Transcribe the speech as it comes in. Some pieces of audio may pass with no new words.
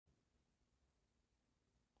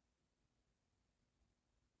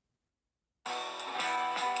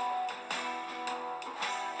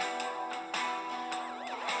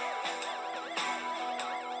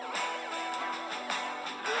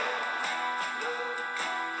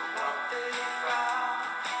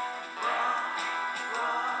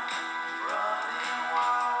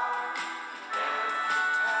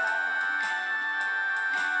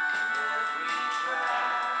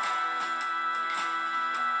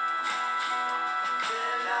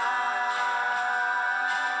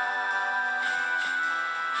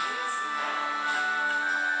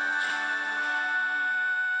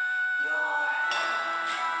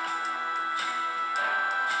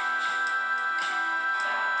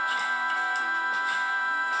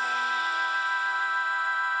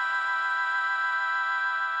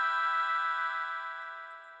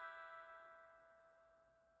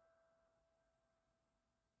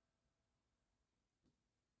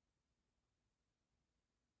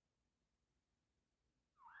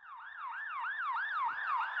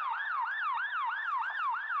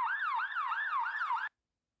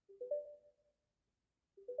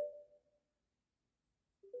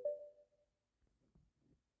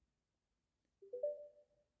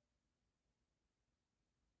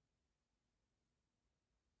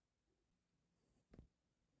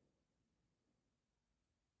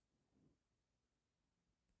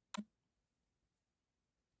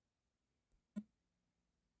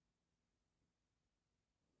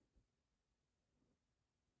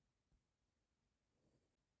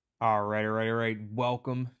All right.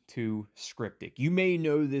 Welcome to Scriptic. You may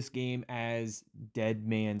know this game as Dead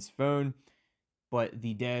Man's Phone, but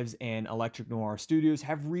the devs and Electric Noir Studios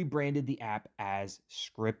have rebranded the app as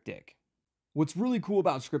Scriptic. What's really cool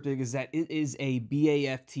about Scriptic is that it is a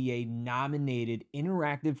BAFTA nominated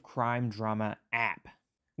interactive crime drama app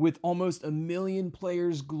with almost 1 million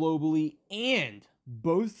players globally, and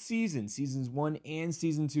both seasons 1 and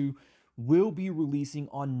season 2, will be releasing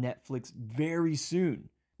on Netflix very soon,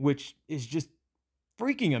 which is just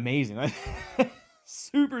freaking amazing.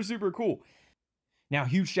 Super cool. Now,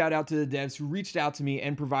 huge shout out to the devs who reached out to me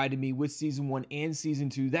and provided me with season 1 and season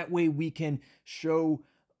 2. That way we can show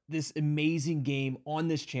this amazing game on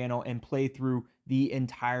this channel and play through the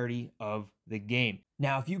entirety of the game.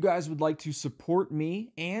 Now, if you guys would like to support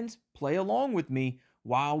me and play along with me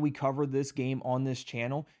while we cover this game on this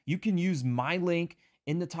channel, you can use my link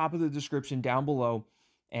in the top of the description down below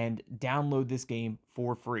and download this game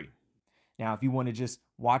for free. Now, if you want to just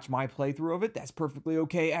watch my playthrough of it, that's perfectly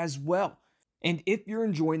okay as well. And if you're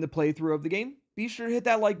enjoying the playthrough of the game, be sure to hit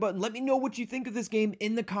that like button. Let me know what you think of this game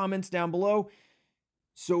in the comments down below.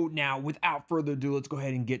 So now, without further ado, let's go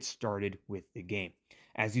ahead and get started with the game.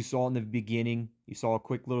 As you saw in the beginning, you saw a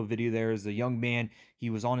quick little video there as a young man. He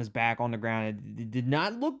was on his back on the ground. It did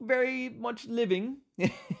not look very much living.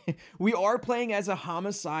 We are playing as a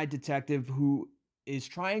homicide detective who is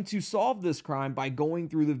trying to solve this crime by going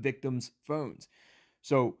through the victim's phones.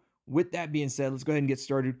 So with that being said, let's go ahead and get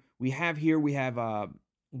started. We have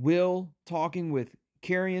Will talking with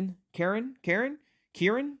Kieran,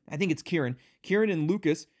 I think it's Kieran and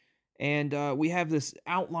Lucas. And we have this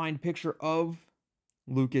outlined picture of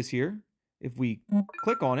Lucas here. If we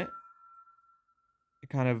click on it,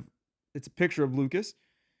 it's a picture of Lucas.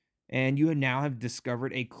 And you now have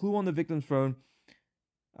discovered a clue on the victim's phone.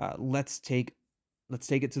 Let's take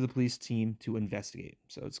it to the police team to investigate.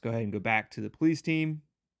 So let's go ahead and go back to the police team.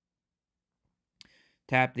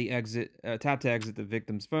 Tap to exit the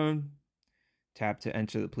victim's phone. Tap to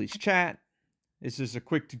enter the police chat. It's just a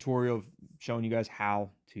quick tutorial of showing you guys how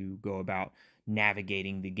to go about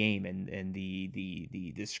navigating the game and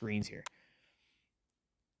the screens here.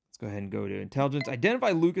 Let's go ahead and go to intelligence.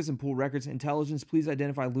 Identify Lucas and pull records. Intelligence, please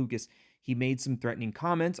identify Lucas. He made some threatening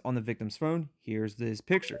comments on the victim's phone. Here's this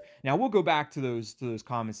picture. Now we'll go back to those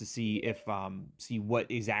comments to see if see what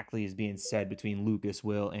exactly is being said between Lucas,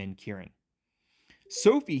 Will, and Kieran.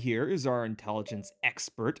 Sophie here is our intelligence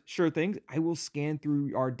expert. Sure thing. I will scan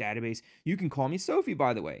through our database. You can call me Sophie,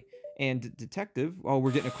 by the way. And detective, oh,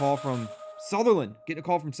 we're getting a call from Sutherland.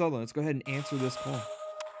 Let's go ahead and answer this call.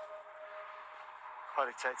 Hi,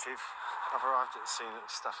 detective. I've arrived at the scene at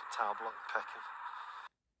the Stafford Tower block in Peckham.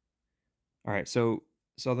 All right, so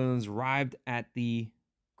Sutherland's arrived at the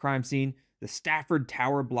crime scene, the Stafford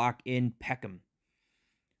Tower block in Peckham.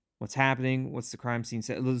 What's happening? What's the crime scene?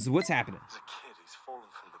 What's happening? There's a kid who's fallen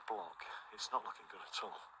from the block. It's not looking good at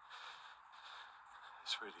all.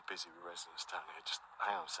 It's really busy with residents down here. Just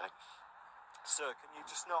hang on a sec. Sir, can you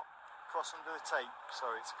just not cross under the tape?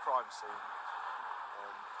 Sorry, it's a crime scene.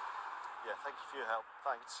 Yeah, thank you for your help.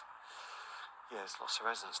 Thanks. Yeah, there's lots of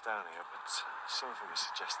residents down here, but some of them are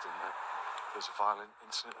suggesting that there's a violent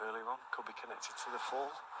incident earlier on. Could be connected to the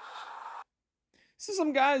fall. So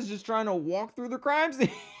some guy's just trying to walk through the crime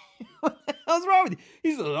scene. What the hell's wrong with you?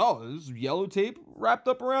 He says, "Oh, there's yellow tape wrapped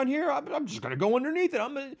up around here. I'm just gonna go underneath it.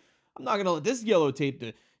 I'm not gonna let this yellow tape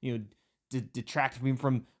detract me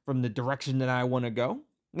from the direction that I want to go."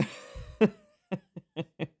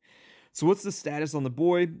 So what's the status on the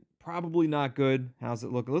boy? Probably not good. How's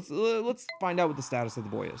it look? Let's find out what the status of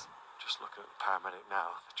the boy is. Just looking at the paramedic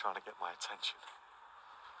now. They're trying to get my attention.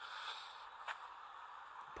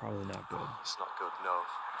 Probably not good. It's not good, no.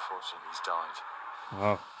 Unfortunately, he's died.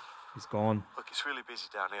 Oh, he's gone. Look, it's really busy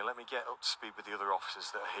down here. Let me get up to speed with the other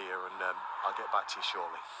officers that are here, and I'll get back to you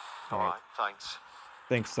shortly. All right, thanks.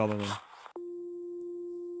 Thanks, Sutherland.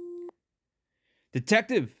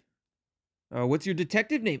 Detective. What's your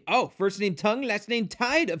detective name? Oh, first name Tongue, last name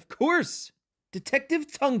Tide, of course.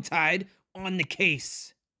 Detective Tongue-Tied on the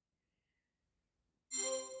case.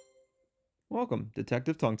 Welcome,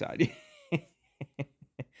 Detective Tongue-Tied.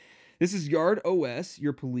 This is Yard OS,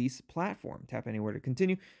 your police platform. Tap anywhere to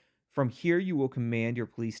continue. From here, you will command your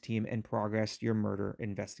police team and progress your murder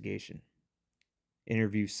investigation.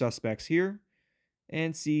 Interview suspects here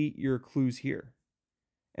and see your clues here.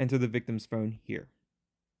 Enter the victim's phone here.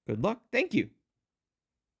 Good luck. Thank you.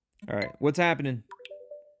 All right, what's happening?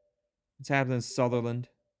 What's happening, Sutherland?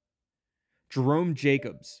 Jerome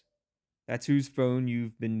Jacobs. That's whose phone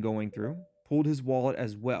you've been going through. Pulled his wallet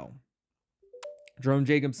as well. Jerome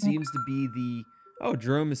Jacob seems to be the Oh,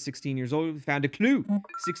 Jerome is 16 years old. We found a clue.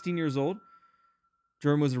 16 years old.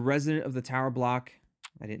 Jerome was a resident of the tower block.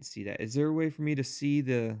 I didn't see that. Is there a way for me to see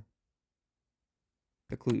the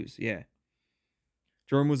clues? Yeah.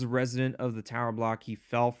 Jerome was a resident of the tower block. He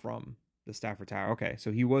fell from the Stafford Tower. Okay,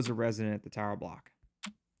 so he was a resident at the tower block.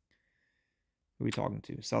 Who are we talking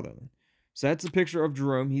to? Sutherland. So that's a picture of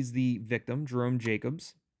Jerome. He's the victim, Jerome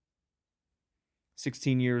Jacobs.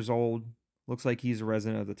 16 years old. Looks like he's a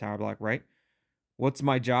resident of the tower block, right? What's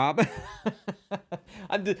my job?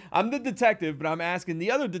 I'm the detective, but I'm asking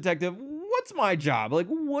the other detective, what's my job? Like,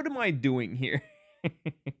 what am I doing here?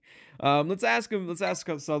 Let's ask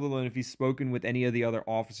Sutherland if he's spoken with any of the other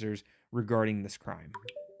officers regarding this crime.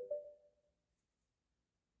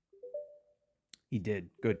 He did.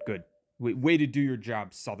 Good, good. Way to do your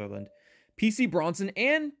job, Sutherland. PC Bronson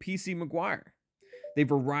and PC McGuire.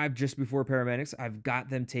 They've arrived just before paramedics. I've got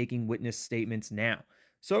them taking witness statements now.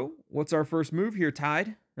 So, what's our first move here,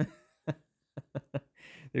 Tide?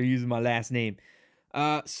 They're using my last name.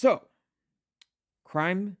 So,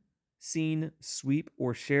 crime scene sweep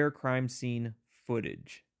or share crime scene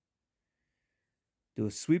footage. Do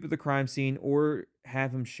a sweep of the crime scene or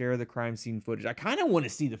have him share the crime scene footage. I kind of want to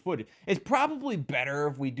see the footage. It's probably better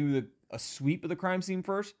if we do a sweep of the crime scene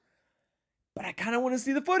first. But I kind of want to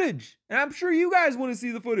see the footage. And I'm sure you guys want to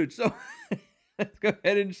see the footage. So let's go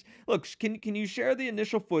ahead and look. Can you share the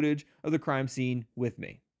initial footage of the crime scene with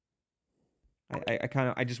me?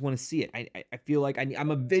 I just want to see it. I feel like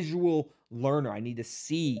I'm a visual learner. I need to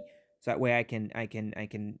see so that way I can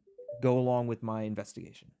go along with my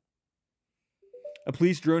investigation. A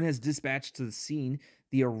police drone has dispatched to the scene.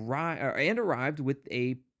 Arrived with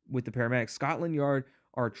the paramedics. Scotland Yard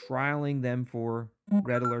are trialing them for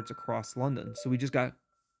red alerts across London. So we just got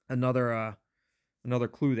another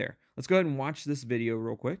clue there. Let's go ahead and watch this video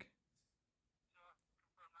real quick.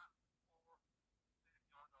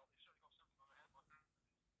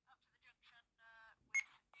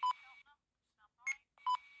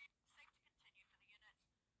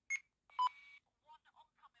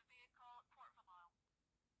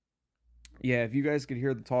 Yeah, if you guys could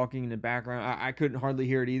hear the talking in the background, I couldn't hardly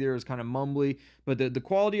hear it either. It was kind of mumbly, but the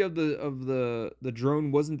quality of the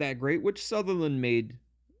drone wasn't that great, which Sutherland made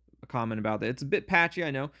a comment about that. It's a bit patchy, I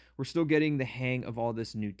know. We're still getting the hang of all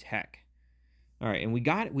this new tech. All right, and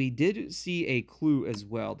we did see a clue as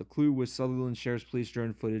well. The clue was Sutherland shares police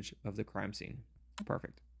drone footage of the crime scene.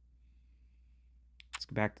 Perfect. Let's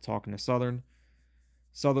go back to talking to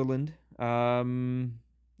Sutherland.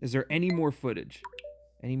 Is there any more footage?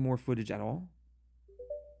 Any more footage at all?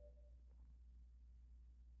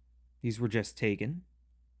 These were just taken.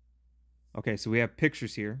 Okay, so we have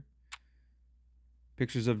pictures here.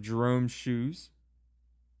 Pictures of Jerome's shoes.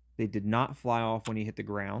 They did not fly off when he hit the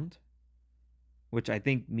ground, which I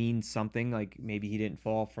think means something, like maybe he didn't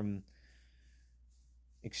fall from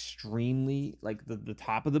extremely, like the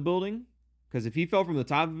top of the building. Because if he fell from the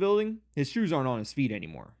top of the building, his shoes aren't on his feet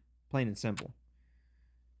anymore. Plain and simple.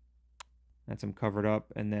 That's him covered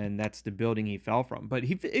up, and then that's the building he fell from. But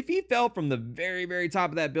if he fell from the very, very top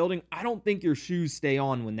of that building, I don't think your shoes stay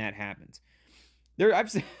on when that happens.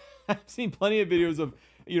 I've seen plenty of videos of,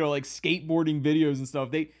 like skateboarding videos and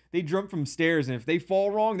stuff. They jump from stairs, and if they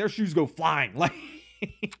fall wrong, their shoes go flying. Like,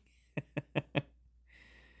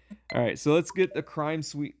 all right, so let's get the crime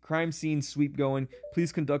scene sweep going.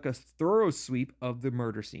 Please conduct a thorough sweep of the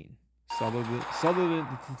murder scene.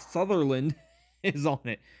 Sutherland is on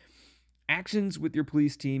it. Actions with your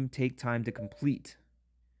police team take time to complete.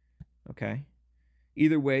 Okay.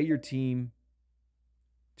 Either way, your team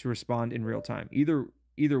to respond in real time. Either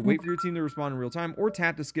wait for your team to respond in real time or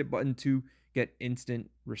tap the skip button to get instant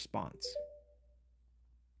response.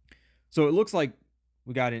 So it looks like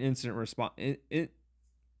we got an instant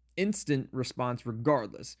response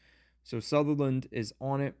regardless. So Sutherland is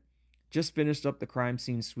on it. Just finished up the crime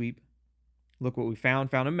scene sweep. Look what we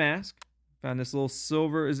found. Found a mask. Found this little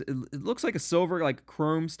silver, it looks like a silver, like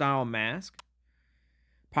chrome style mask.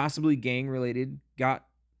 Possibly gang related. Got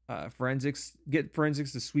forensics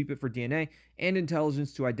to sweep it for DNA and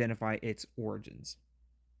intelligence to identify its origins.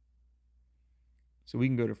 So we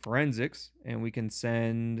can go to forensics and we can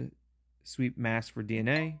send sweep mask for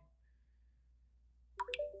DNA.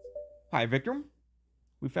 Hi, Victor.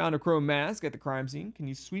 We found a chrome mask at the crime scene. Can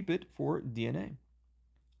you sweep it for DNA?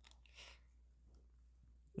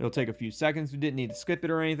 It'll take a few seconds. We didn't need to skip it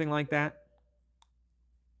or anything like that.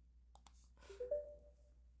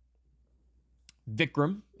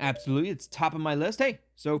 Vikram, absolutely. It's top of my list. Hey,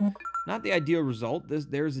 so not the ideal result.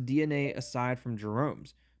 There's a DNA aside from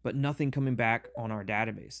Jerome's, but nothing coming back on our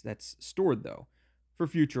database. That's stored, though. for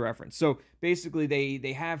future reference. So basically,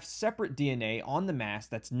 they have separate DNA on the mask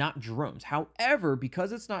that's not Jerome's. However,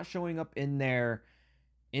 because it's not showing up in their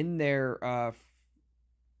database,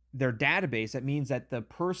 that means that the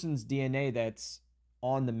person's DNA that's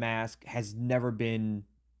on the mask has never been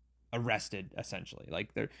arrested. Essentially, like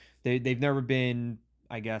they've never been,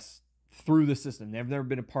 I guess, through the system. They've never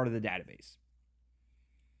been a part of the database.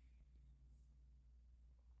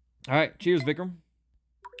 All right, cheers, Vikram.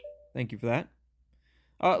 Thank you for that.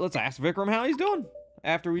 Let's ask Vikram how he's doing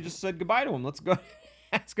after we just said goodbye to him. Let's go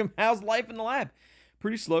ask him how's life in the lab.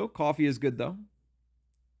 Pretty slow. Coffee is good though.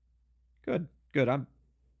 Good. I'm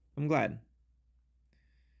glad.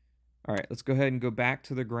 All right, let's go ahead and go back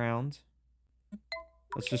to the ground.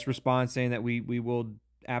 Let's just respond saying that we will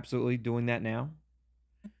absolutely doing that now.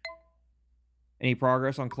 Any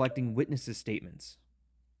progress on collecting witnesses' statements?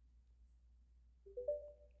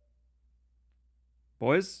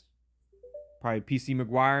 Boys? Probably PC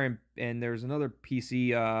McGuire and there's another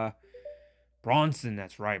PC, Bronson.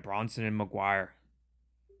 That's right, Bronson and McGuire.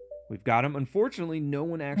 We've got him. Unfortunately, no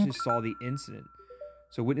one actually saw the incident.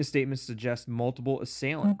 So witness statements suggest multiple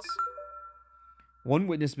assailants. One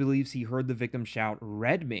witness believes he heard the victim shout,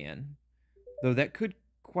 "Redman," though that could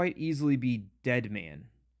quite easily be Deadman.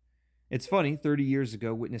 It's funny, 30 years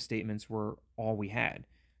ago, witness statements were all we had.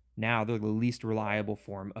 Now they're the least reliable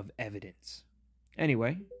form of evidence.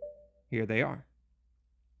 Anyway, here they are.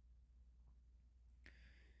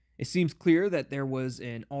 It seems clear that there was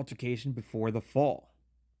an altercation before the fall.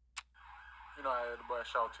 You know, I heard the boy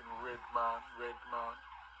shouting, "Redman, Redman."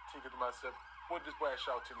 Thinking to myself, what this boy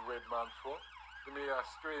shouting Redman for? He made a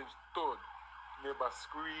strange thud. Neighbor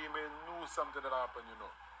screaming, knew something had happened, you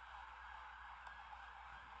know.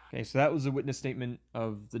 Okay, so that was a witness statement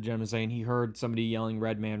of the gentleman saying he heard somebody yelling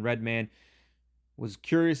Redman. Redman was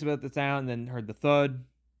curious about the sound, then heard the thud,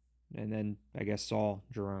 and then I guess saw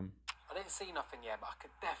Jerome. I didn't see nothing yet, but I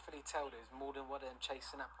could definitely tell there was more than one of them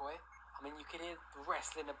chasing that boy. I mean, you could hear the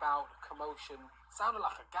wrestling about, the commotion. Sounded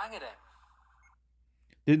like a gang of them.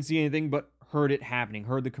 Didn't see anything, but heard it happening.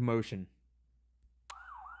 Heard the commotion.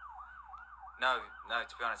 No.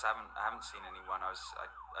 To be honest, I haven't seen anyone. I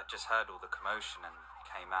just heard all the commotion and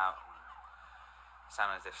came out. And it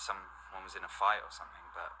sounded as if someone was in a fight or something,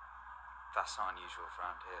 but that's not unusual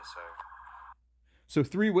around here. So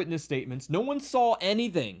 3 witness statements. No one saw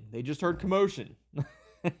anything. They just heard commotion,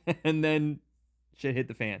 and then shit hit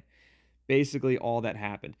the fan. Basically, all that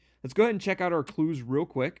happened. Let's go ahead and check out our clues real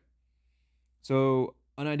quick. So,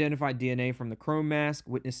 unidentified DNA from the chrome mask.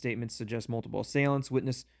 Witness statements suggest multiple assailants.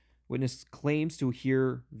 Witness claims to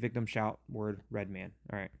hear victim shout word Redman.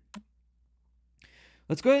 All right.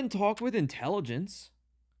 Let's go ahead and talk with intelligence.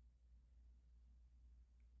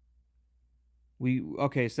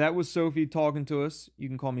 Okay, so that was Sophie talking to us. You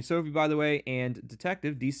can call me Sophie, by the way, and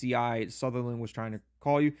Detective DCI Sutherland was trying to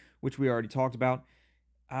call you, which we already talked about.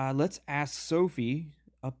 Let's ask Sophie.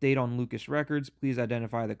 Update on Lucas records. Please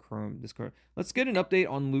identify the chrome. Let's get an update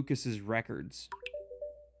on Lucas's records.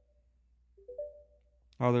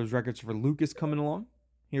 Are those records for Lucas coming along?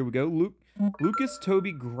 Here we go. Lucas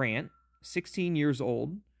Toby Grant, 16 years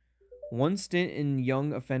old. One stint in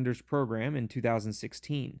Young Offenders Program in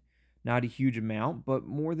 2016. Not a huge amount, but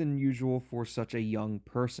more than usual for such a young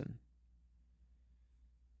person.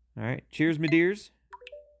 All right. Cheers, my dears.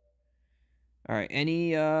 All right.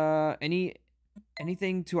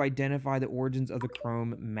 Anything to identify the origins of the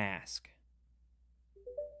chrome mask?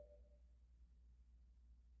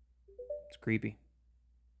 It's creepy.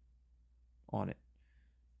 On it.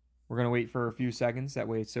 We're going to wait for a few seconds. That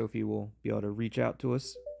way Sophie will be able to reach out to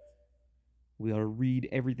us. We'll be able to read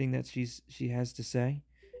everything that she has to say.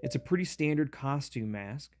 It's a pretty standard costume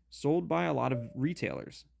mask sold by a lot of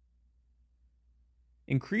retailers.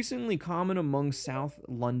 Increasingly common among South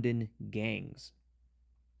London gangs.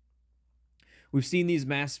 We've seen these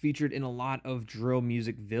masks featured in a lot of drill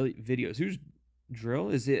music videos. Who's Drill?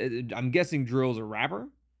 Is it? I'm guessing Drill's a rapper.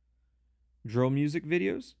 Drill music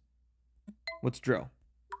videos. What's Drill?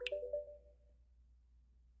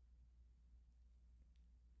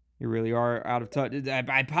 You really are out of touch.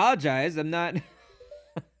 I apologize. I'm not.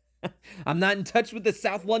 I'm not in touch with the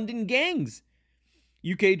South London gangs.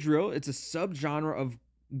 UK drill. It's a subgenre of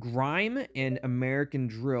grime and American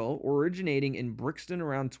drill originating in Brixton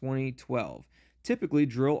around 2012. Typically,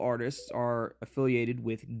 drill artists are affiliated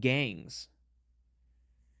with gangs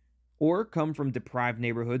or come from deprived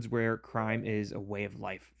neighborhoods where crime is a way of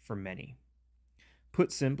life for many.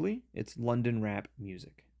 Put simply, it's London rap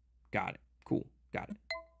music. Got it. Cool. Got it.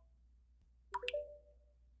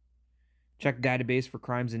 Check database for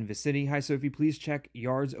crimes in vicinity. Hi, Sophie. Please check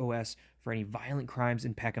Yards OS for any violent crimes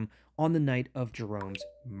in Peckham on the night of Jerome's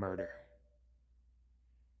murder.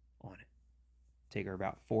 On it. Take her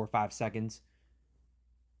about 4 or 5 seconds,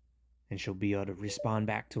 and she'll be able to respond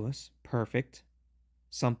back to us. Perfect.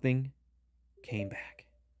 Something came back.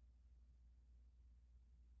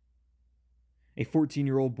 A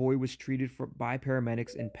 14-year-old boy was treated by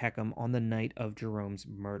paramedics in Peckham on the night of Jerome's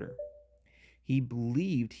murder. He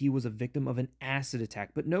believed he was a victim of an acid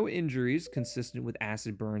attack, but no injuries consistent with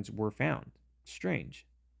acid burns were found. Strange.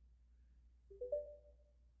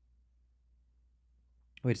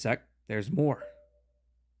 Wait a sec. There's more.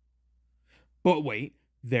 But wait,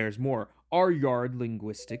 there's more. Our Yard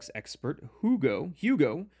linguistics expert,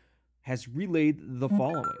 Hugo, has relayed the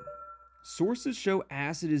following. Sources show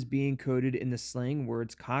acid is being coded in the slang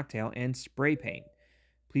words cocktail and spray paint.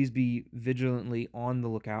 Please be vigilantly on the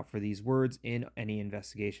lookout for these words in any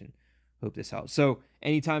investigation. Hope this helps. So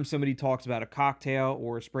anytime somebody talks about a cocktail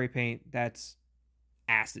or a spray paint, that's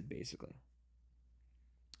acid, basically.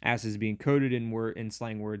 Acid is being coded in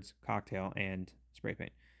slang words cocktail and spray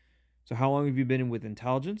paint. So how long have you been with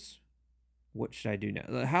intelligence? What should I do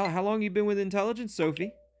now? How long have you been with intelligence,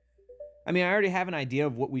 Sophie? I mean, I already have an idea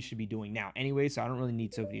of what we should be doing now anyway, so I don't really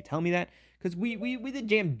need Sophie to tell me that, because we the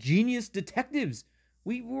damn genius detectives.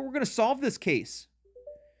 We're going to solve this case.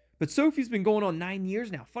 But Sophie's been going on 9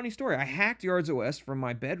 years now. Funny story. I hacked Yards OS from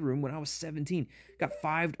my bedroom when I was 17. Got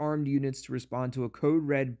 5 armed units to respond to a code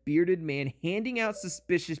red bearded man handing out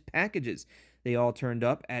suspicious packages. They all turned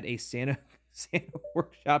up at a Santa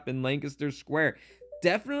workshop in Lancaster Square.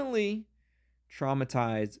 Definitely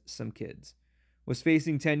traumatized some kids. Was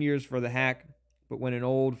facing 10 years for the hack, but when an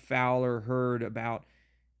old fowler heard about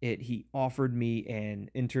it, he offered me an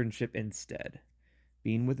internship instead.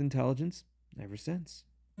 Been with intelligence ever since.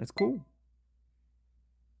 That's cool.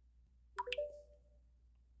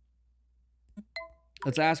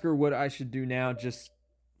 Let's ask her what I should do now, just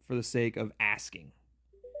for the sake of asking.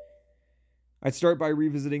 I'd start by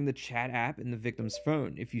revisiting the chat app in the victim's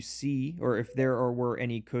phone. If you see, or if there were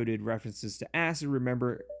any coded references to acid,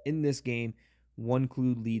 remember, in this game, one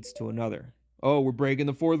clue leads to another. Oh, we're breaking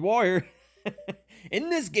the fourth wire. In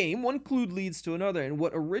this game, one clue leads to another, and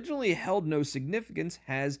what originally held no significance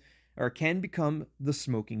has or can become the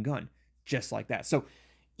smoking gun. Just like that. So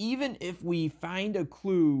even if we find a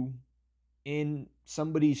clue in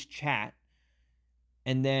somebody's chat,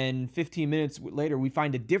 and then 15 minutes later we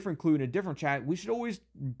find a different clue in a different chat, we should always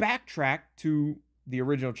backtrack to the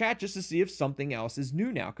original chat just to see if something else is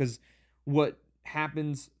new now. Because what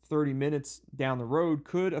happens 30 minutes down the road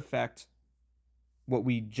could affect what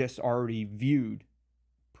we just already viewed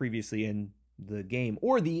previously in the game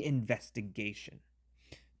or the investigation.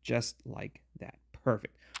 Just like that.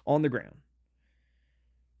 Perfect. On the ground.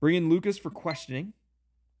 Bring in Lucas for questioning.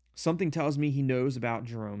 Something tells me he knows about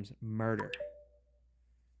Jerome's murder.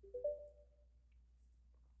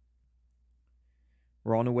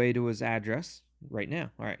 We're on the way to his address right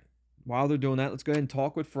now. All right. While they're doing that, let's go ahead and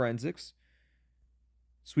talk with forensics.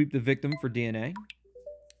 Sweep the victim for DNA.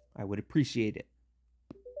 I would appreciate it.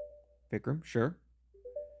 Vikram, sure.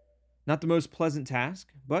 Not the most pleasant task,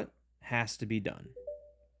 but has to be done.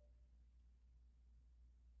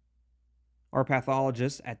 Our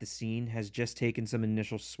pathologist at the scene has just taken some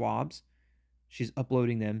initial swabs. She's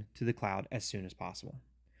uploading them to the cloud as soon as possible.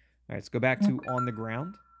 All right, let's go back to on the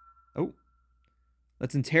ground. Oh,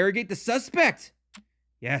 let's interrogate the suspect.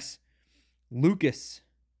 Yes, Lucas.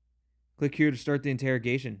 Click here to start the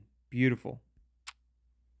interrogation. Beautiful.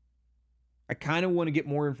 I kind of want to get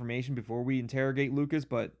more information before we interrogate Lucas,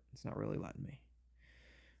 but it's not really letting me.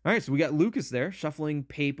 All right, so we got Lucas there, shuffling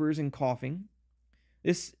papers and coughing.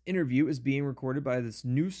 This interview is being recorded by this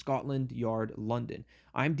New Scotland Yard, London.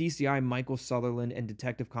 I'm DCI Michael Sutherland, and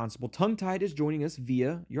Detective Constable Tongue-Tied is joining us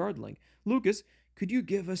via Yardlink. Lucas, could you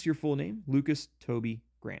give us your full name? Lucas Toby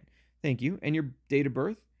Grant. Thank you. And your date of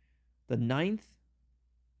birth? The 9th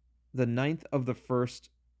of the 1st,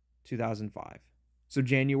 2005. So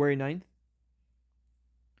January 9th,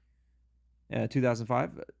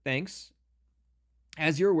 2005. Thanks.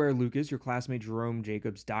 As you're aware, Lucas, your classmate Jerome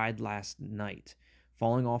Jacobs died last night,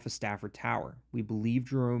 falling off a Stafford Tower. We believe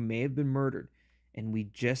Jerome may have been murdered, and we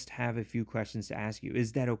just have a few questions to ask you.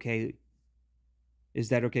 Is that okay? Is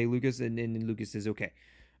that okay, Lucas? And Lucas is okay.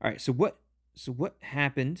 All right, so what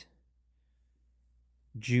happened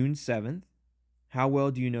June 7th? How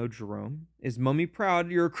well do you know Jerome? Is Mummy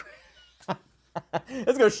proud you're a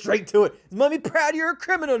Let's go straight to it. Is Mummy proud you're a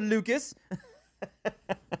criminal, Lucas?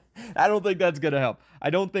 I don't think that's going to help. I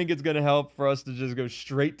don't think it's going to help for us to just go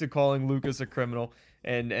straight to calling Lucas a criminal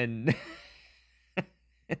and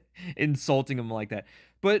insulting him like that.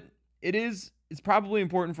 But it's probably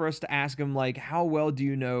important for us to ask him, like, how well do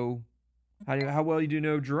you know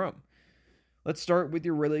Jerome? Let's start with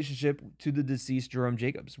your relationship to the deceased Jerome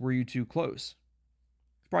Jacobs. Were you too close?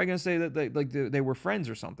 He's probably going to say that they were friends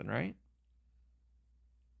or something, right?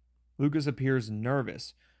 Lucas appears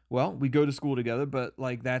nervous. Well, we go to school together, but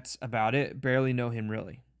like that's about it. Barely know him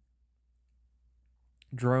really.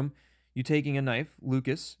 Jerome, you taking a knife?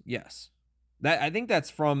 Lucas, yes. I think that's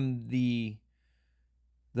from the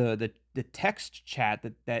text chat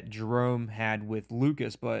that Jerome had with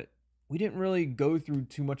Lucas, but we didn't really go through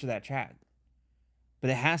too much of that chat. But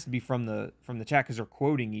it has to be from the chat because they're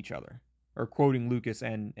quoting each other, or quoting Lucas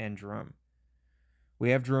and Jerome. We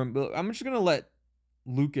have Jerome. I'm just gonna let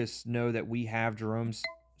Lucas know that we have Jerome's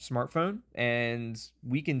smartphone and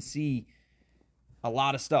we can see a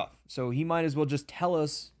lot of stuff. So he might as well just tell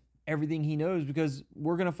us everything he knows because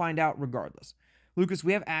we're gonna find out regardless. Lucas,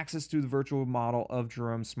 we have access to the virtual model of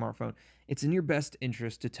Jerome's smartphone. It's in your best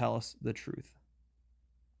interest to tell us the truth.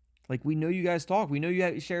 Like, we know you guys talk. We know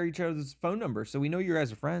you share each other's phone numbers, so we know you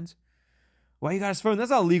guys are friends. Why you got his phone?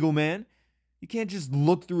 That's not legal, man. You can't just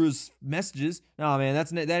look through his messages. No, man,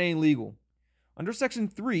 that ain't legal. Under Section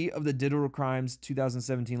 3 of the Digital Crimes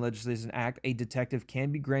 2017 Legislation Act, a detective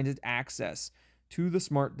can be granted access to the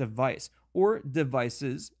smart device or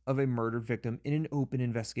devices of a murdered victim in an open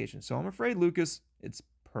investigation. So I'm afraid, Lucas, it's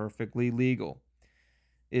perfectly legal.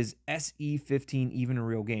 Is SE15 even a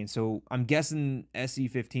real game? So I'm guessing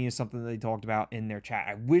SE15 is something that they talked about in their chat.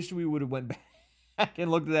 I wish we would have went back and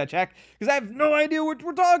looked at that chat because I have no idea what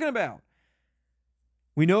we're talking about.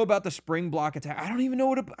 We know about the spring block attack. I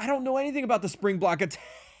don't know anything about the spring block attack.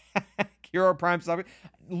 You're our prime suspect.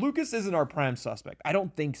 Lucas isn't our prime suspect. I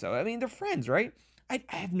don't think so. I mean, they're friends, right? I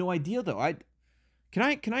have no idea though. Can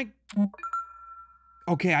I?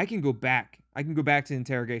 Okay, I can go back. I can go back to the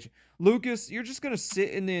interrogation. Lucas, you're just gonna sit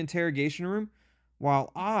in the interrogation room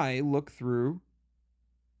while I look through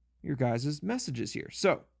your guys' messages here.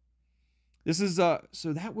 So this is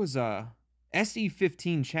so that was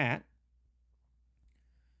SE15 chat.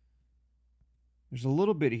 There's a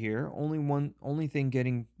little bit here. Only thing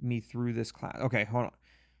getting me through this class. Okay, hold on.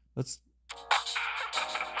 Let's.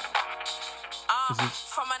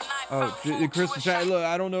 The Christmas chat. Look,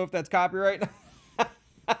 I don't know if that's copyright.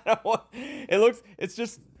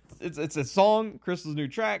 It's a song, Crystal's new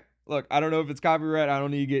track. Look, I don't know if it's copyright. I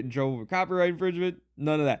don't need to get in trouble for copyright infringement.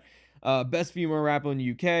 None of that. Best female rapper in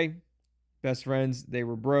the UK. Best friends. They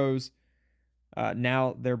were bros.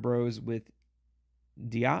 Now they're bros with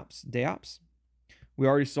Deops. We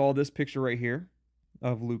already saw this picture right here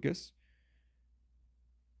of Lucas.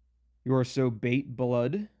 You are so bait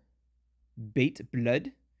blood.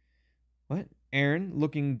 What? Aaron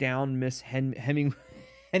looking down Miss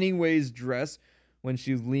Hemingway's dress when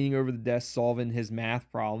she was leaning over the desk solving his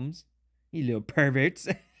math problems. You little perverts.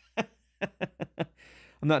 I'm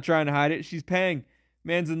not trying to hide it. She's paying.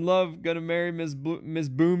 Man's in love. Gonna marry Miss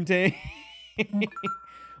Boomtang.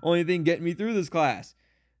 Only thing getting me through this class.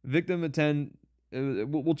 Victim attend.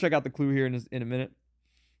 We'll check out the clue here in a minute.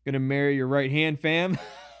 Gonna marry your right hand, fam.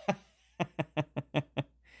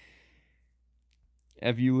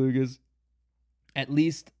 F you, Lucas. At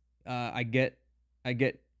least I get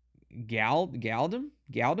Galdem.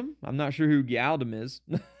 I'm not sure who Galdem is.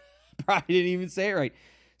 Probably didn't even say it right.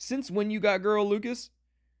 Since when you got girl, Lucas?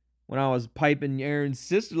 When I was piping Aaron's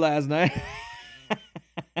sister last night.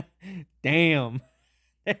 Damn,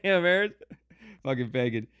 Aaron. Fucking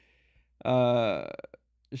faggot.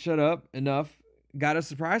 Shut up. Enough. Got a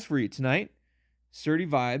surprise for you tonight. Sturdy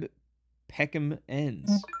vibe. Peckham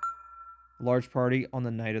ends. Large party on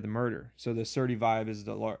the night of the murder. So the Sturdy vibe is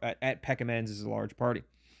at Peckham ends is a large party.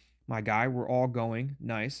 My guy, we're all going.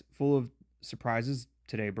 Nice. Full of surprises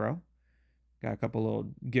today, bro. Got a couple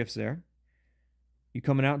little gifts there. You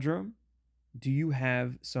coming out, Jerome? Do you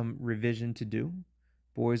have some revision to do?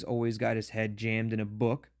 Boy's always got his head jammed in a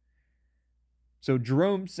book. So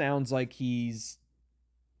Jerome sounds like he's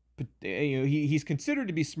considered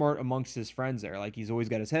to be smart amongst his friends there. Like he's always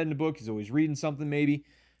got his head in a book. He's always reading something maybe.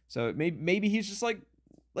 So maybe he's just like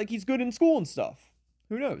he's good in school and stuff.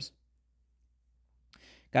 Who knows?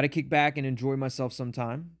 Got to kick back and enjoy myself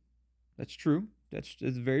sometime. That's true. That's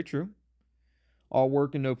very true. All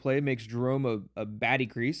work and no play makes Jerome a baddie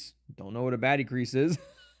crease. Don't know what a baddie crease is.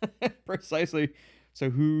 Precisely. So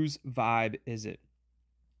whose vibe is it?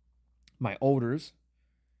 My olders.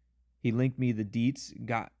 He linked me the deets.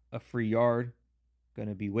 Got a free yard.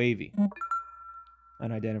 Gonna be wavy.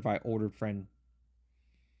 Unidentified older friend.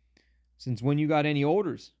 Since when you got any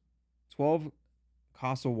olders? 12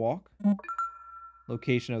 Castle Walk.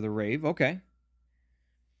 Location of the rave. Okay.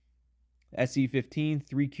 SE15,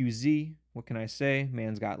 3QZ. What can I say?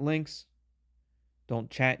 Man's got links. Don't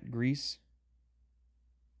chat, Grease.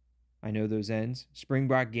 I know those ends.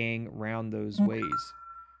 Springbok gang round those ways.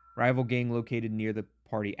 Rival gang located near the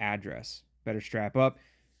party address. Better strap up.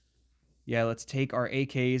 Yeah, let's take our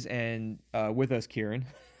AKs and with us, Kieran.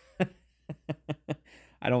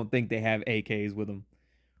 I don't think they have AKs with them.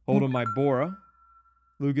 Holding my Bora.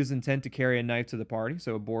 Lucas intent to carry a knife to the party.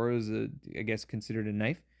 So a Bora is, I guess, considered a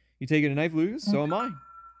knife. You taking a knife, Lucas? So am I.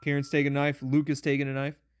 Kieran's taking a knife. Lucas taking a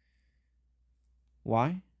knife.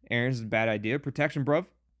 Why? Aaron's is a bad idea. Protection, bruv.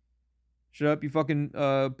 Shut up, you fucking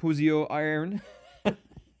Puzio Aaron.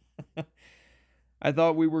 I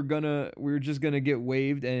thought we were just gonna get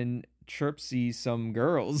waved and chirpsy some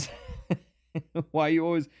girls. Why you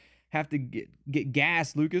always have to get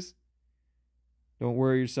gas, Lucas? Don't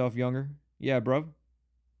worry yourself, younger. Yeah, bruv.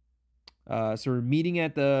 So we're meeting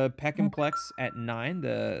at the Peckinplex at 9.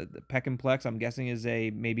 The Peckinplex, I'm guessing, is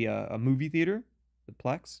maybe a movie theater. The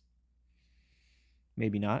Plex.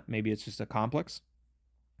 Maybe not. Maybe it's just a complex.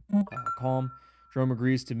 Calm. Jerome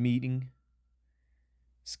agrees to meeting.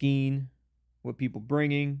 Skiing. What people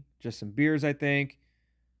bringing. Just some beers, I think.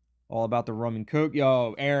 All about the rum and coke.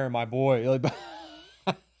 Yo, Aaron, my boy.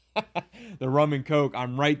 The rum and coke.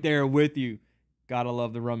 I'm right there with you. Gotta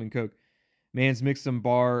love the rum and coke. Man's mixed some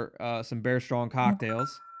Bear Strong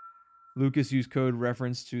cocktails. Lucas used code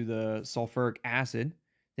reference to the sulfuric acid.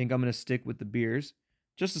 Think I'm going to stick with the beers.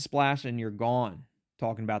 Just a splash and you're gone.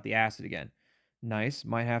 Talking about the acid again. Nice.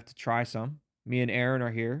 Might have to try some. Me and Aaron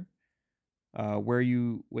are here. Where are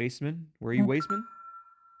you, Wasteman? Where are you, Wasteman?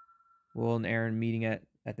 Will and Aaron meeting at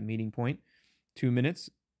the meeting point. 2 minutes.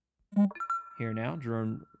 Here now.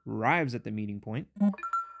 Jerome arrives at the meeting point.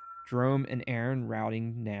 Jerome and Aaron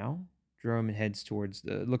routing now. Jerome heads towards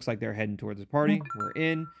looks like they're heading towards the party. We're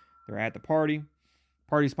in. They're at the party.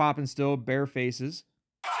 Party's popping still. Bare faces.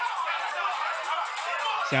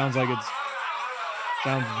 Sounds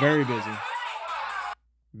very busy.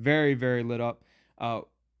 Very, very lit up.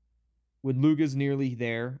 With Lucas nearly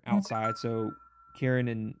there outside. So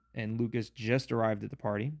Kieran and Lucas just arrived at the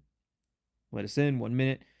party. Let us in. 1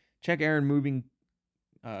 minute. Check Aaron moving.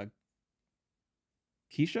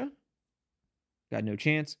 Keisha? Got no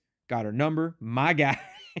chance. Got her number. My guy.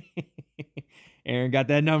 Aaron got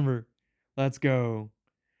that number. Let's go.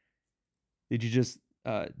 Did you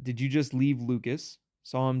just leave Lucas?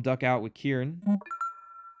 Saw him duck out with Kieran.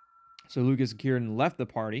 So Lucas and Kieran left the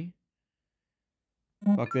party.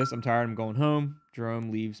 Fuck this. I'm tired. I'm going home. Jerome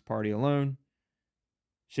leaves party alone.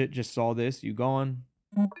 Shit, just saw this. You gone.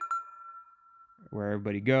 Where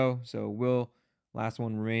everybody go. So Will, last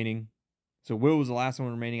one remaining. So Will was the last one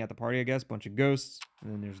remaining at the party, I guess. Bunch of ghosts.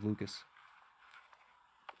 And then there's Lucas.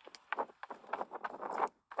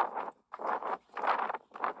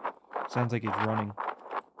 Sounds like he's running.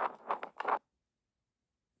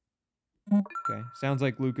 Okay. Sounds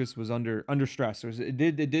like Lucas was under stress. So it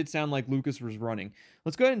did sound like Lucas was running.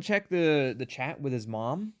 Let's go ahead and check the chat with his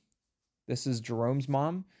mom. This is Jerome's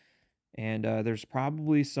mom. And there's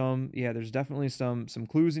probably there's definitely some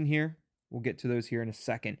clues in here. We'll get to those here in a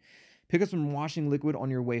second. Pick up some washing liquid on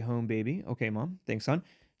your way home, baby. Okay, Mom. Thanks, son.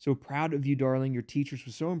 So proud of you, darling. Your teachers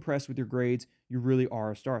were so impressed with your grades. You really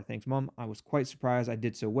are a star. Thanks, Mom. I was quite surprised I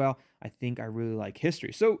did so well. I think I really like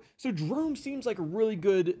history. So Jerome seems like a really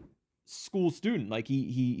good school student. Like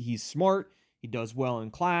he's smart. He does well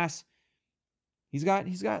in class. He's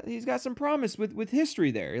got some promise with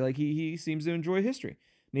history there. Like he seems to enjoy history.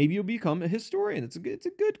 Maybe he'll become a historian. It's a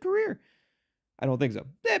good career. I don't think so.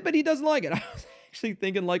 Yeah, but he doesn't like it. I was actually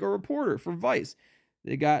thinking like a reporter for Vice.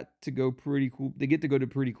 They get to go to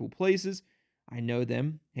pretty cool places. I know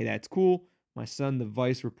them. Hey, that's cool. My son, the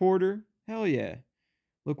Vice reporter. Hell yeah.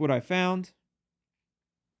 Look what I found.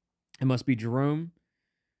 It must be Jerome.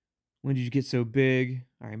 When did you get so big?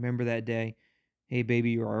 I remember that day. Hey, baby,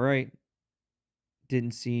 you're all right.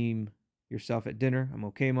 Didn't seem yourself at dinner. I'm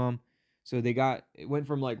okay, Mom. So it went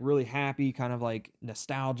from like really happy, kind of like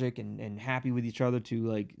nostalgic and happy with each other to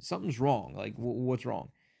like something's wrong. Like what's wrong?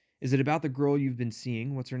 Is it about the girl you've been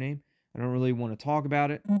seeing? What's her name? I don't really want to talk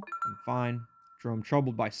about it. I'm fine. Jerome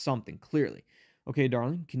troubled by something, clearly. Okay,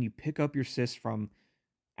 darling, can you pick up your sis from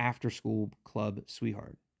after school club,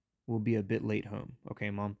 sweetheart? We'll be a bit late home.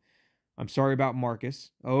 Okay, Mom. I'm sorry about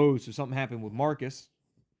Marcus. Oh, so something happened with Marcus.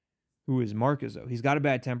 Who is Marcus, though? He's got a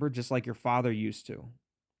bad temper, just like your father used to.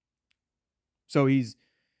 So he's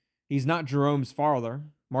not Jerome's father.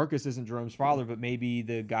 Marcus isn't Jerome's father, but maybe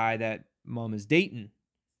the guy that Mom is dating.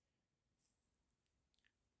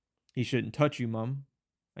 He shouldn't touch you, Mom.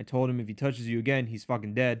 I told him if he touches you again, he's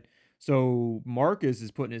fucking dead. So Marcus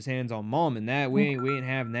is putting his hands on Mom, and that we ain't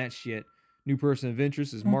having that shit. New person of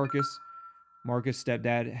interest is Marcus. Marcus'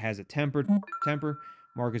 stepdad has a temper.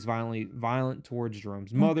 Marcus violent towards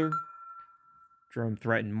Jerome's mother. Jerome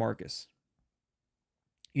threatened Marcus.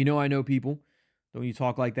 You know I know people. Don't you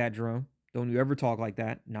talk like that, Jerome. Don't you ever talk like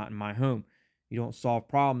that. Not in my home. You don't solve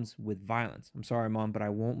problems with violence. I'm sorry, Mom, but I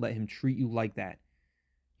won't let him treat you like that.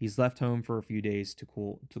 He's left home for a few days to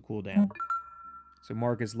cool down. So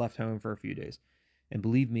Marcus left home for a few days. And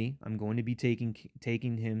believe me, I'm going to be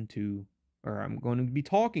taking him to, or I'm going to be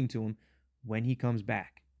talking to him when he comes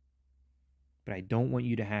back. But I don't want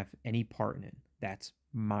you to have any part in it. That's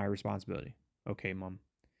my responsibility. Okay, Mom.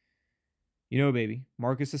 You know, baby,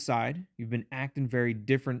 Marcus aside, you've been acting very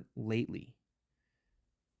different lately.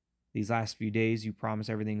 These last few days, you promise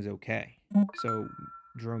everything's okay. So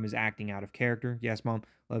Jerome is acting out of character. Yes, Mom.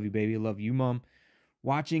 Love you, baby. Love you, Mom.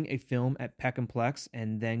 Watching a film at Peck and Plex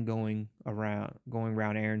and then going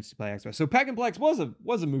around errands to play Xbox. So Peck and Plex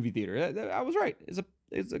was a movie theater. I was right.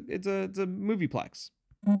 It's a movie plex.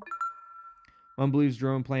 Mom believes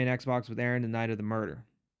Jerome playing Xbox with Aaron the night of the murder.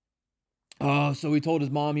 Oh, so he told his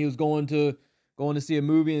mom he was going to see a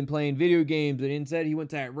movie and playing video games, but instead he went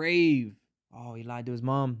to that rave. Oh, he lied to his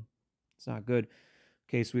mom. It's not good.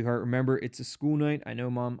 Okay, sweetheart, remember, it's a school night. I know,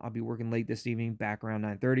 Mom, I'll be working late this evening, back around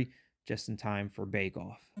 9:30, just in time for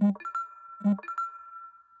bake-off.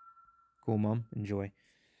 Cool, Mom. Enjoy.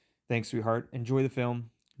 Thanks, sweetheart. Enjoy the film.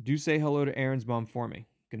 Do say hello to Aaron's mom for me.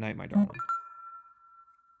 Good night, my darling.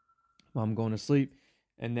 Mom going to sleep.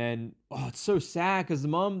 And then, oh, it's so sad because the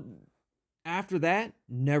mom, after that,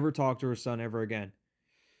 never talked to her son ever again.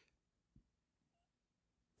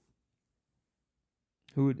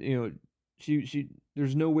 Who would, she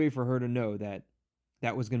there's no way for her to know that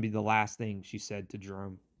was going to be the last thing she said to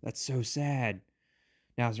Jerome. That's so sad.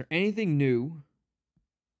 Now, is there anything new?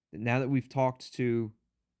 Now that we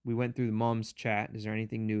went through the mom's chat, is there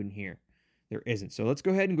anything new in here? There isn't. So let's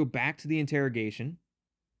go ahead and go back to the interrogation.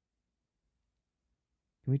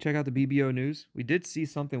 Can we check out the BBO News? We did see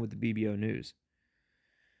something with the BBO News.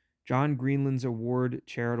 John Greenland's Award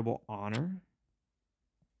Charitable Honor.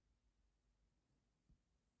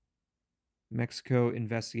 Mexico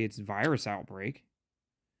investigates virus outbreak.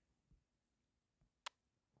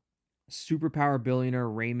 Superpower billionaire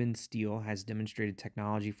Raymond Steele has demonstrated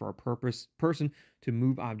technology for a person to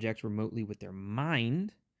move objects remotely with their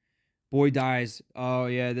mind. Boy dies. Oh,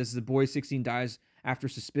 yeah, this is a boy 16 dies after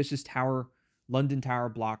suspicious London Tower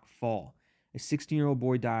block fall. A 16-year-old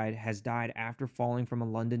boy has died after falling from a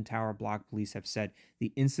London Tower block, police have said.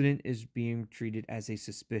 The incident is being treated as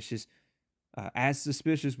suspicious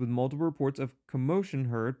with multiple reports of commotion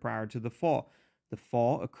heard prior to the fall. The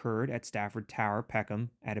fall occurred at Stafford Tower,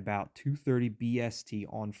 Peckham, at about 2:30 BST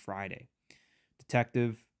on Friday.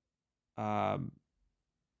 Detective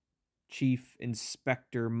Chief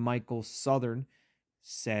Inspector Michael Southern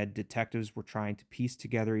said detectives were trying to piece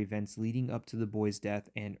together events leading up to the boy's death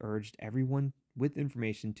and urged everyone with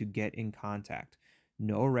information to get in contact.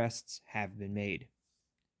 No arrests have been made.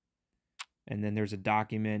 And then there's a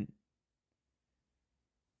document.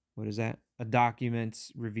 What is that? A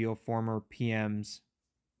document reveal former PM's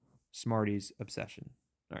Smarties obsession.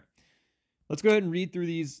 All right. Let's go ahead and read through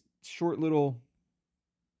these short little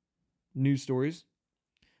news stories.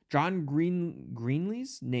 John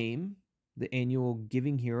Greenlee's name, the annual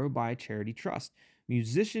Giving Hero by Charity Trust.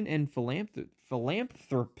 Musician and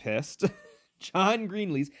philanthropist John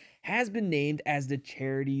Greenlee's has been named as the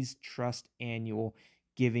Charities Trust annual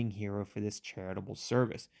Giving Hero for this charitable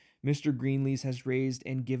service. Mr. Greenlees has raised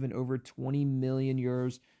and given over 20 million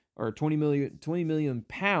euros or 20 million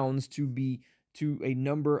pounds to a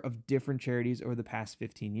number of different charities over the past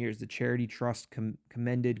 15 years. The Charity Trust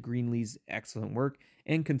commended Greenlees' excellent work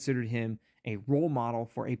and considered him a role model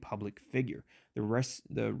for a public figure.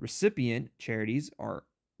 The recipient charities are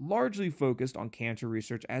largely focused on cancer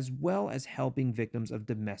research as well as helping victims of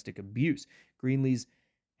domestic abuse. Greenlees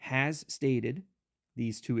has stated,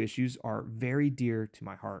 "These two issues are very dear to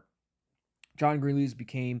my heart." John Greenlees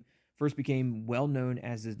first became well known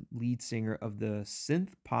as the lead singer of the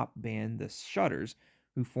synth pop band The Shutters,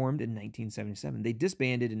 who formed in 1977. They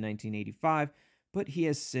disbanded in 1985, but he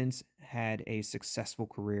has since had a successful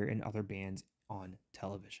career in other bands on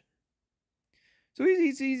television. So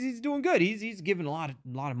he's doing good. He's giving a lot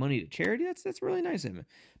of money to charity. That's really nice of him.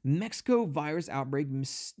 Mexico virus outbreak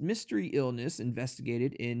mystery illness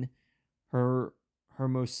investigated in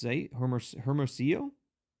Hermosillo.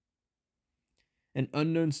 An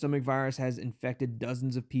unknown stomach virus has infected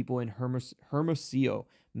dozens of people in Hermosillo,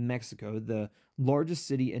 Mexico, the largest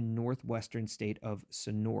city in northwestern state of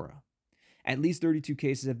Sonora. At least 32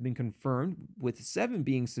 cases have been confirmed, with 7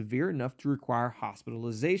 being severe enough to require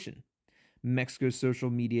hospitalization. Mexico's social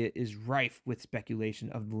media is rife with speculation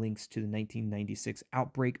of links to the 1996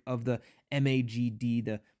 outbreak of the MAGD,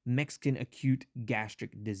 the Mexican acute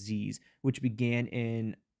gastric disease, which began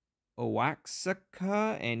in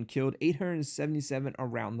Oaxaca and killed 877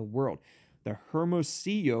 around the world. The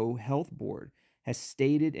Hermosillo Health Board has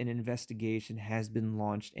stated an investigation has been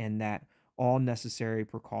launched and that all necessary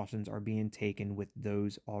precautions are being taken with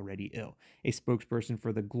those already ill. A spokesperson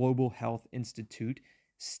for the Global Health Institute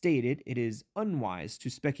stated it is unwise to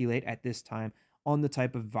speculate at this time on the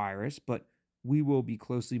type of virus, but we will be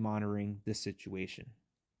closely monitoring the situation.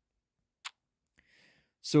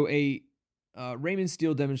 So Raymond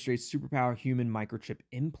Steele demonstrates superpower human microchip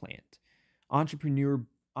implant. Entrepreneur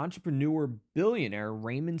billionaire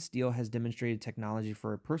Raymond Steele has demonstrated technology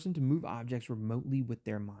for a person to move objects remotely with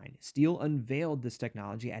their mind. Steele unveiled this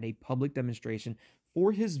technology at a public demonstration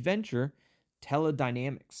for his venture,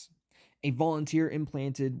 Teledynamics. A volunteer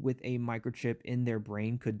implanted with a microchip in their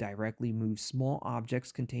brain could directly move small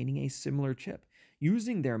objects containing a similar chip.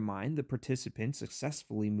 Using their mind, the participant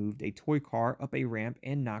successfully moved a toy car up a ramp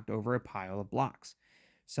and knocked over a pile of blocks.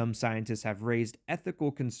 Some scientists have raised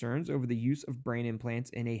ethical concerns over the use of brain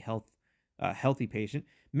implants in a healthy patient.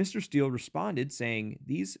 Mr. Steele responded, saying,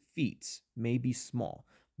 "These feats may be small,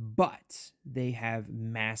 but they have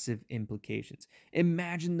massive implications.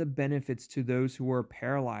 Imagine the benefits to those who are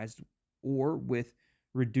paralyzed or with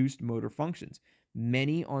reduced motor functions."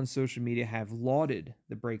 Many on social media have lauded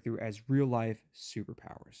the breakthrough as real-life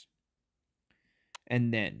superpowers.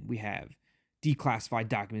 And then we have declassified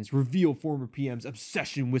documents reveal former PM's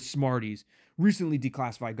obsession with Smarties. Recently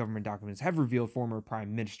declassified government documents have revealed former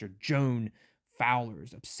Prime Minister Joan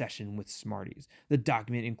Fowler's obsession with Smarties. The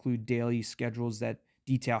document include daily schedules that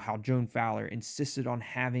detail how Joan Fowler insisted on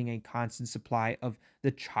having a constant supply of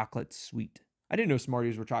the chocolate sweet. I didn't know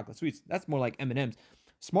Smarties were chocolate sweets. That's more like M&M's.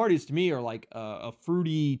 Smarties to me are like a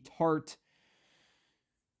fruity, tart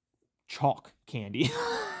chalk candy.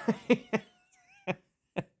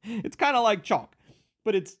 It's kind of like chalk,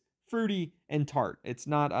 but it's fruity and tart. It's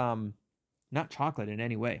not chocolate in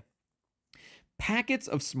any way. Packets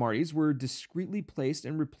of Smarties were discreetly placed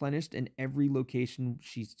and replenished in every location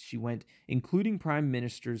she went, including Prime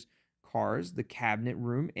Minister's cars, the cabinet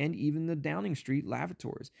room, and even the Downing Street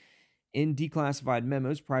lavatories. In declassified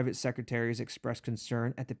memos, private secretaries expressed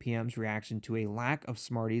concern at the PM's reaction to a lack of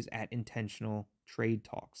Smarties at international trade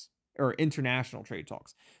talks.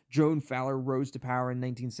 Joan Fowler rose to power in the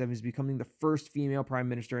 1970s, becoming the first female prime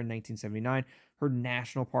minister in 1979. Her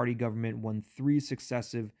National Party government won 3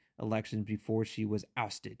 successive elections before she was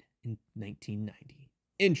ousted in 1990.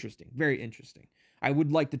 Interesting. Very interesting. I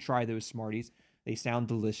would like to try those Smarties. They sound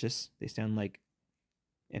delicious. They sound like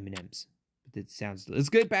M&Ms. But it sounds... Let's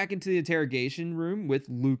get back into the interrogation room with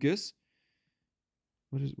Lucas.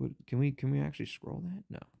 What can we actually scroll that?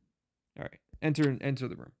 No. All right. Enter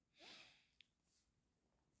the room.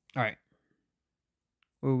 All right.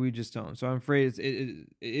 What we just told him. So I'm afraid it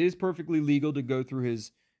is perfectly legal to go through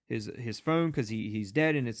his phone because he's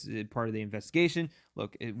dead and it's part of the investigation.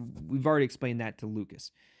 Look, we've already explained that to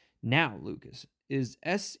Lucas. Now, Lucas, is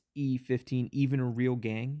SE15 even a real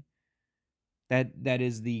gang? That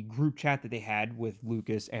is the group chat that they had with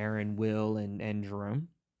Lucas, Aaron, Will, and Jerome,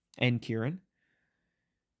 and Kieran.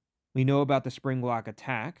 We know about the Spring Lock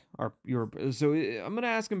attack. So I'm going to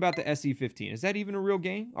ask him about the SE15. Is that even a real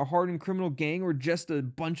gang? A hardened criminal gang, or just a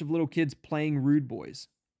bunch of little kids playing rude boys?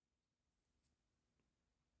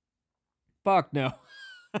 Fuck no.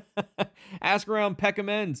 Ask around Peckham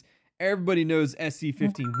Ends. Everybody knows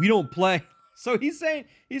SE15. We don't play. So he's saying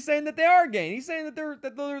that they are a gang. He's saying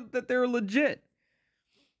that they're legit.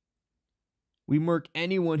 We murk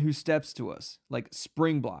anyone who steps to us, like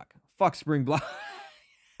Spring Block. Fuck Spring Block.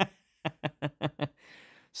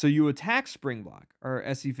 So you attack Spring Block, or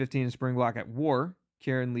SE15 and Spring Block at war.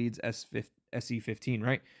 Karen leads SE15,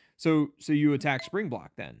 right? So you attack Spring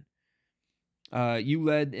Block then. You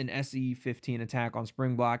led an SE15 attack on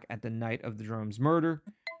Spring Block at the night of the Jerome's murder.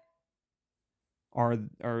 Are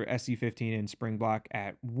SE15 and Spring Block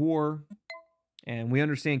at war? And we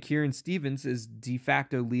understand Kieran Stevens is de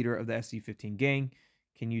facto leader of the SE15 gang.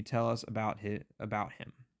 Can you tell us about him?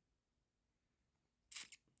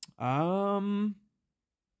 I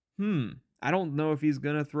don't know if he's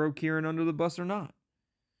gonna throw Kieran under the bus or not.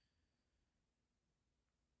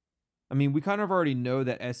 I mean, we kind of already know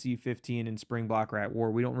that SE15 and Spring Block are at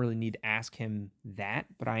war. We don't really need to ask him that,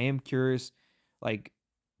 but I am curious, like,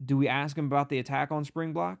 do we ask him about the attack on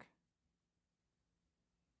Spring Block?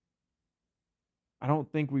 I don't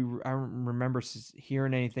remember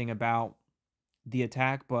hearing anything about the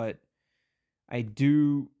attack, but I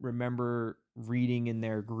do remember reading in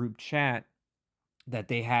their group chat that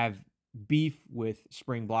they have beef with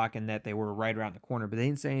Spring Block and that they were right around the corner, but they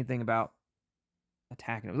didn't say anything about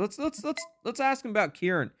attacking him. Let's ask him about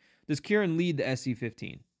Kieran. Does Kieran lead the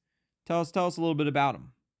SC-15? Tell us a little bit about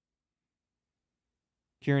him.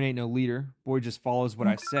 Kieran ain't no leader. Boy just follows what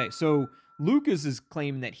I say. So Lucas is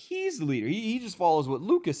claiming that he's the leader. He just follows what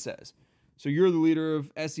Lucas says. So you're the leader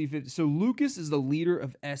of SE-15. So Lucas is the leader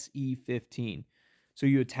of SE-15. So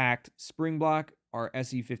you attacked Spring Block. Our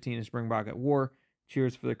SE-15 and Spring Block at war.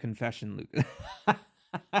 Cheers for the confession, Lucas.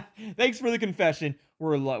 Thanks for the confession.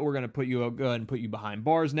 We're gonna go ahead and put you behind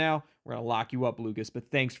bars now. We're gonna lock you up, Lucas. But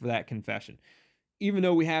thanks for that confession. Even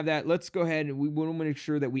though we have that, let's go ahead and we want to make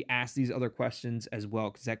sure that we ask these other questions as well,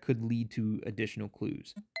 because that could lead to additional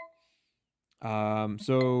clues.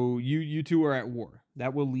 So you two are at war.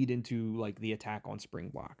 That will lead into like the attack on Spring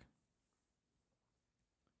Block.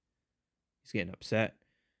 He's getting upset.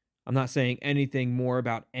 I'm not saying anything more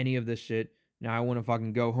about any of this shit. Now I want to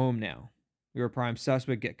fucking go home now. You're a prime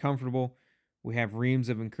suspect. Get comfortable. We have reams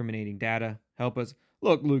of incriminating data. Help us.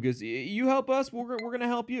 Look, Lucas, you help us, we're going to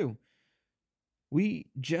help you. We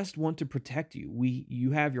just want to protect you.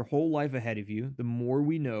 You have your whole life ahead of you. The more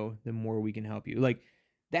we know, the more we can help you. Like,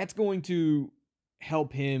 that's going to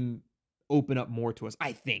help him open up more to us,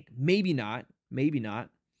 I think. Maybe not.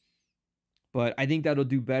 But I think that'll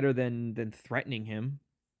do better than threatening him.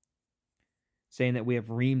 Saying that we have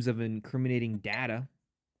reams of incriminating data.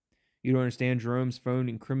 You don't understand. Jerome's phone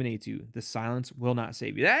incriminates you. The silence will not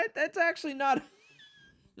save you. That's actually not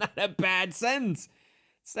a bad sentence.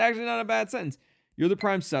 It's actually not a bad sentence. You're the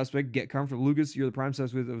prime suspect. Get comfortable. Lucas, you're the prime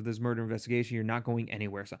suspect of this murder investigation. You're not going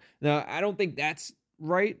anywhere. So, now, I don't think that's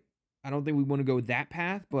right. I don't think we want to go that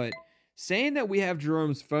path. But saying that we have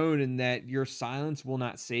Jerome's phone and that your silence will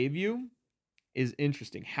not save you is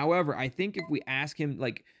interesting. However, I think if we ask him,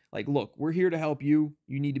 like, look, we're here to help you.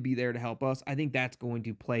 You need to be there to help us. I think that's going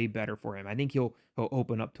to play better for him. I think he'll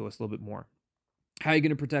open up to us a little bit more. How are you going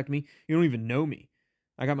to protect me? You don't even know me.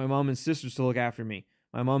 I got my mom and sisters to look after me.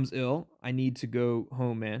 My mom's ill. I need to go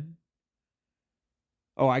home, man.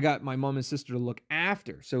 Oh, I got my mom and sister to look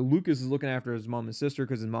after. So Lucas is looking after his mom and sister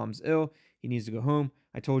because his mom's ill. He needs to go home.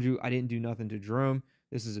 I told you I didn't do nothing to Jerome.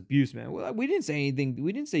 This is abuse, man. Well, we didn't say anything.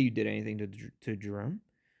 We didn't say you did anything to Jerome.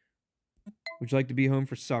 Would you like to be home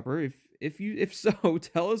for supper? If so,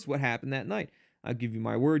 tell us what happened that night. I'll give you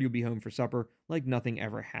my word. You'll be home for supper like nothing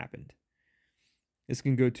ever happened. This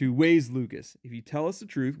can go two ways, Lucas. If you tell us the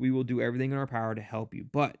truth, we will do everything in our power to help you.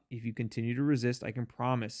 But if you continue to resist, I can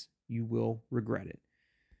promise you will regret it.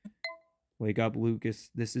 Wake up, Lucas.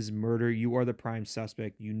 This is murder. You are the prime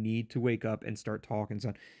suspect. You need to wake up and start talking,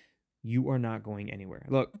 son. You are not going anywhere.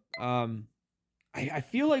 Look, I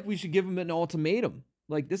feel like we should give him an ultimatum.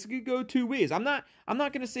 Like, this could go two ways. I'm not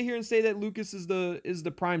going to sit here and say that Lucas is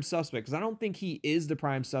the prime suspect, because I don't think he is the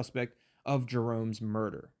prime suspect of Jerome's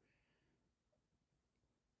murder.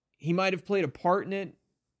 He might have played a part in it,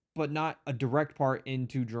 but not a direct part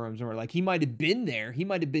into Jerome's murder. Like, he might have been there. He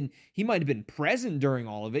might have been present during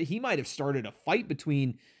all of it. He might have started a fight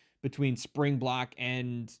between Spring Block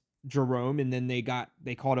and Jerome, and then they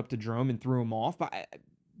caught up to Jerome and threw him off. But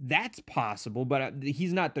that's possible, but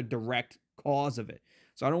he's not the direct cause of it.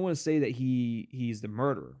 So I don't want to say that he's the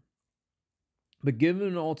murderer. But give him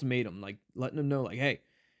an ultimatum, like letting him know, like, hey,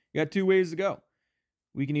 you got two ways to go.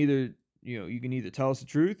 We can either, you can either tell us the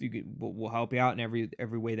truth, we'll help you out in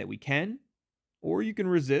every way that we can, or you can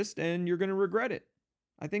resist and you're going to regret it.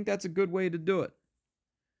 I think that's a good way to do it.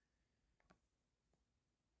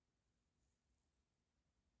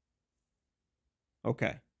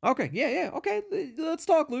 Okay. Yeah. Okay. Let's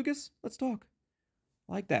talk, Lucas. Let's talk.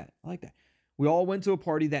 I like that. We all went to a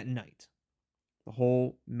party that night. The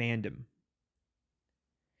whole mandem.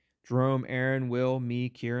 Jerome, Aaron, Will, me,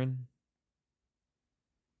 Kieran.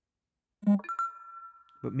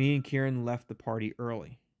 But me and Kieran left the party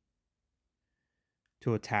early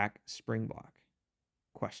to attack Spring Block.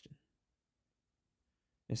 Question.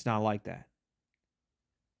 It's not like that.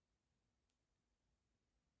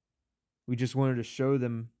 We just wanted to show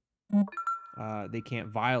them they can't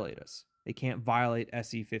violate us. They can't violate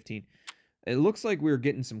SE-15. It looks like we're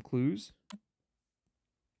getting some clues.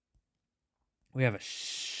 We have a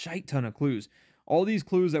shite ton of clues. All these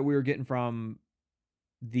clues that we were getting from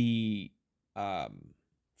the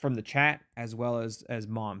chat as well as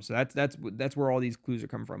mom. So that's where all these clues are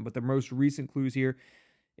coming from. But the most recent clues here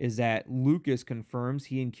is that Lucas confirms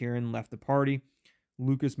he and Kieran left the party.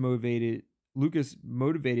 Lucas motivated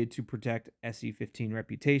to protect SE-15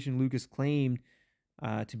 reputation. Lucas claimed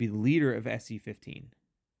to be the leader of SE-15.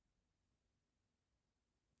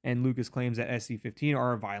 And Lucas claims that SE-15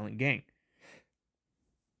 are a violent gang.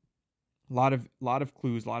 lot of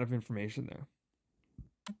clues, a lot of information there.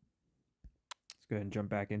 Let's go ahead and jump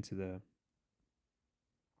back into the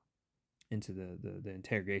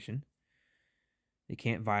interrogation. You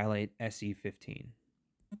can't violate SE15.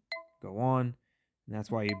 Go on. And that's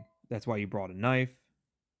why you brought a knife.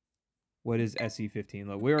 What is SE15?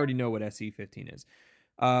 Look, we already know what SE15 is.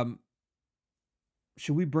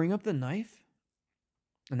 Should we bring up the knife?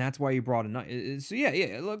 And that's why you brought a knife. So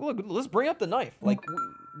yeah. Look, let's bring up the knife. Like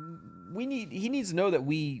he needs to know that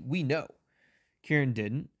we know. Kieran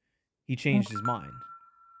didn't. He changed his mind.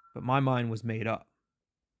 But my mind was made up.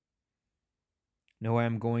 No way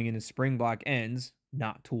I'm going into spring block ends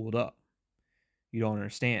not tooled up. You don't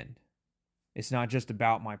understand. It's not just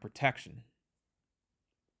about my protection.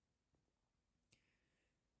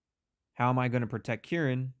 How am I going to protect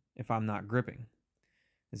Kieran if I'm not gripping?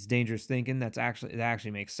 It's dangerous thinking. It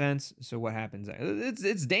actually makes sense. So what happens?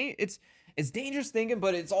 It's dangerous thinking,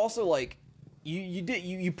 but it's also like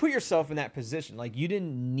you put yourself in that position. Like you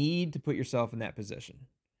didn't need to put yourself in that position.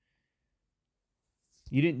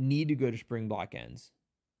 You didn't need to go to spring block ends.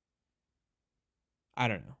 I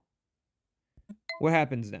don't know. What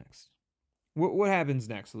happens next? What happens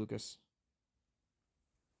next, Lucas?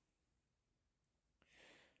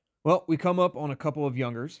 Well, we come up on a couple of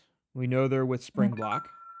youngers. We know they're with spring block.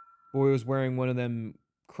 Boy was wearing one of them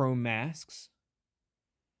chrome masks.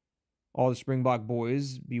 All the spring block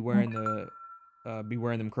boys be wearing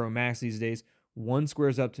them chrome masks these days. One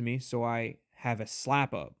squares up to me, so I have a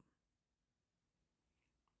slap up.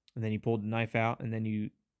 And then you pulled the knife out, and then you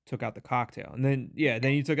took out the cocktail. And then, yeah,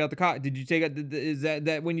 then you took out the cocktail. Did you take out, is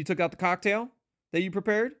that when you took out the cocktail that you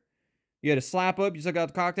prepared? You had a slap up, you took out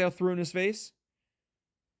the cocktail, threw it in his face?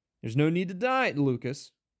 There's no need to deny it,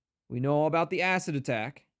 Lucas. We know all about the acid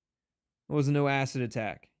attack. There wasn't no acid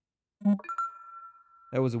attack.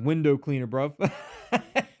 That was a window cleaner, bruv.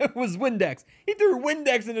 It was Windex. He threw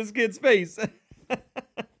Windex in his kid's face.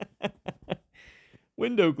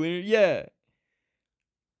 Window cleaner, yeah.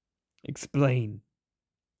 Explain.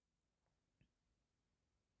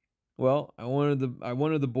 Well, I wanted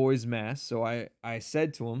the boy's mask, so I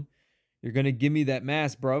said to him, "You're gonna give me that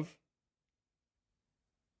mask, bruv."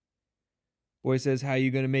 Boy says, "How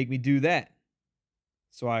you gonna make me do that?"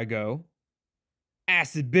 So I go,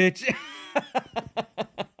 "Acid, bitch."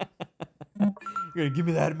 You're gonna give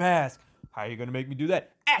me that mask. How you gonna make me do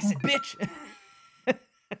that? Acid, bitch.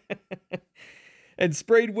 And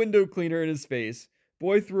sprayed window cleaner in his face.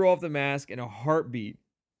 Boy threw off the mask in a heartbeat.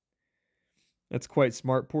 That's quite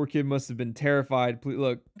smart. Poor kid must have been terrified. Please,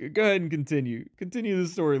 look, go ahead and continue. Continue the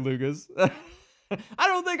story, Lucas. I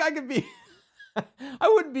don't think I could be... I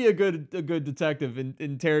wouldn't be a good detective in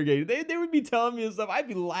interrogating. They would be telling me stuff. I'd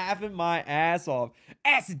be laughing my ass off.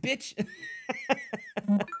 Acid, bitch.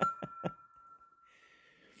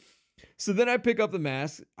 So then I pick up the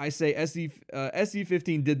mask. I say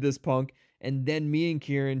SE15 did this, punk. And then me and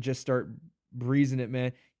Kieran just start breezing it,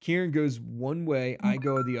 man. Kieran goes one way. I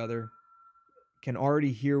go the other. Can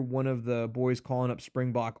already hear one of the boys calling up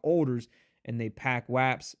Springbok Olders. And they pack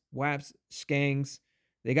waps, skanks.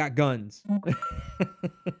 They got guns.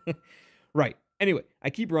 Right. Anyway,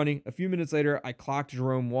 I keep running. A few minutes later, I clocked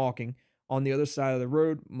Jerome walking on the other side of the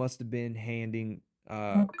road. Must have been heading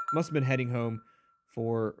home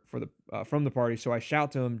from the party. So I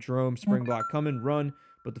shout to him, "Jerome, Springbok, come and run."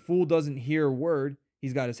 But the fool doesn't hear a word.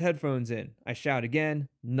 He's got his headphones in. I shout again,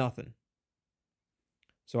 nothing.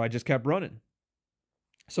 So I just kept running.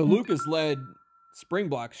 So Lucas led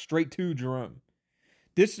Springbok straight to Jerome.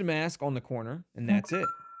 Ditched the mask on the corner, and that's it.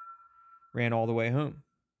 Ran all the way home.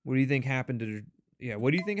 What do you think happened to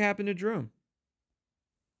Jerome?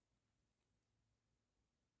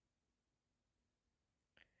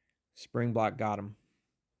 Springbok got him.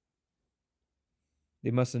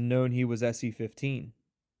 They must have known he was SE15.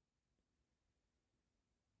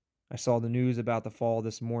 I saw the news about the fall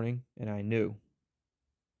this morning, and I knew.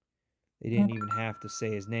 They didn't even have to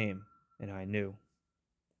say his name, and I knew.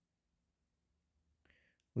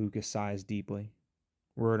 Lucas sighs deeply.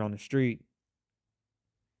 Word on the street.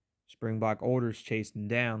 Springbok Olders chased him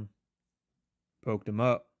down, poked him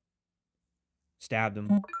up, stabbed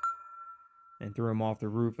him, and threw him off the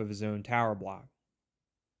roof of his own tower block.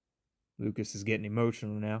 Lucas is getting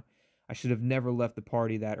emotional now. I should have never left the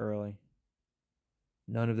party that early.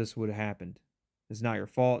 None of this would have happened. It's not your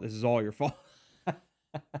fault. This is all your fault.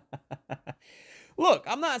 Look,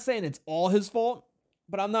 I'm not saying it's all his fault,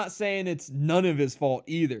 but I'm not saying it's none of his fault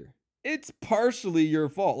either. It's partially your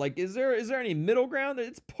fault. Like, is there any middle ground?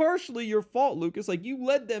 It's partially your fault, Lucas. Like, you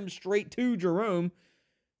led them straight to Jerome.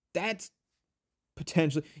 That's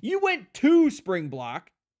potentially... You went to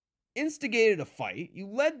Springbok, instigated a fight. You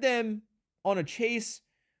led them on a chase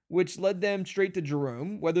which led them straight to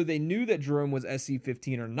Jerome. Whether they knew that Jerome was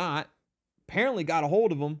SC-15 or not, apparently got a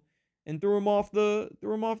hold of him and threw him off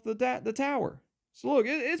the tower. So look,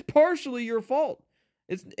 it's partially your fault.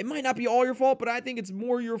 It might not be all your fault, but I think it's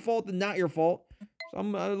more your fault than not your fault. So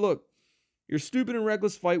look, your stupid and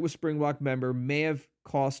reckless fight with Springbok member may have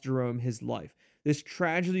cost Jerome his life. This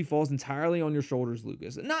tragedy falls entirely on your shoulders,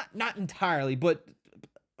 Lucas. Not entirely, but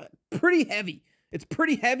pretty heavy. It's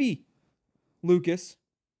pretty heavy, Lucas.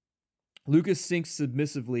 Lucas sinks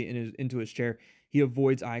submissively into his chair. He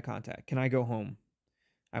avoids eye contact. Can I go home?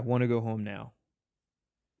 I want to go home now.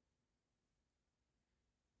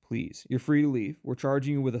 Please, you're free to leave. We're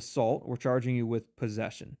charging you with assault. We're charging you with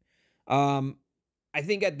possession. I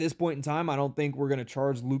think at this point in time, I don't think we're going to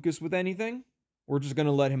charge Lucas with anything. We're just going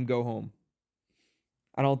to let him go home.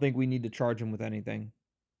 I don't think we need to charge him with anything.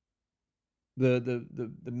 The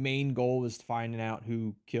main goal is finding out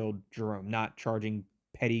who killed Jerome, not charging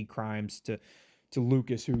petty crimes to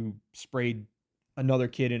Lucas, who sprayed another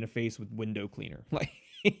kid in the face with window cleaner. Like,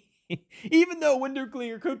 even though window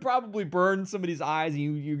cleaner could probably burn somebody's eyes,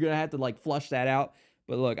 and you're gonna have to like flush that out.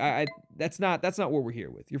 But look, that's not what we're here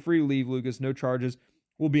with. You're free to leave, Lucas. No charges.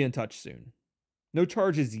 We'll be in touch soon. No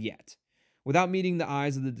charges yet. Without meeting the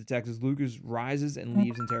eyes of the detectives, Lucas rises and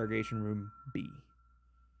leaves interrogation room B.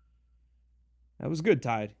 That was good,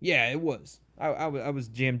 Tide. Yeah, it was. I was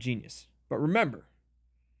jam genius. But remember,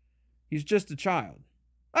 he's just a child.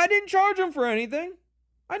 I didn't charge him for anything.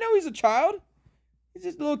 I know he's a child. He's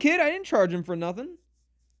just a little kid. I didn't charge him for nothing.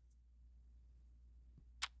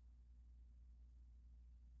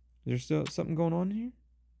 Is there still something going on here?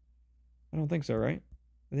 I don't think so, right?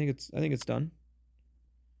 I think it's done.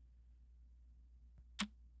 I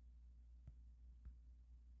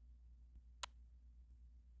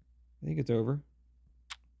think it's over.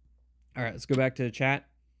 All right, let's go back to the chat.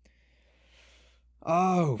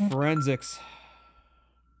 Oh, forensics.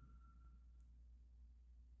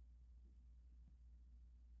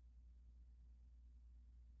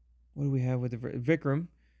 What do we have with the Vikram?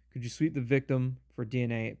 Could you sweep the victim for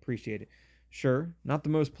DNA? Appreciate it. Sure, not the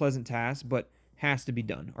most pleasant task, but has to be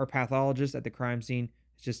done. Our pathologist at the crime scene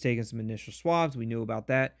has just taken some initial swabs. We knew about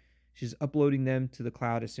that. She's uploading them to the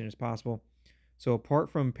cloud as soon as possible. So apart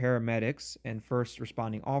from paramedics and first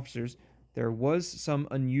responding officers, there was some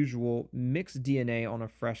unusual mixed DNA on a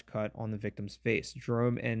fresh cut on the victim's face,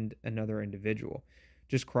 Jerome and another individual.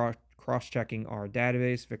 Just cross-checking our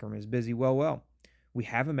database. Vikram is busy. Well. We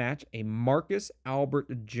have a match, a Marcus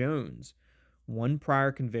Albert Jones. One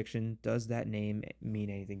prior conviction. Does that name mean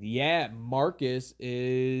anything? Yeah, Marcus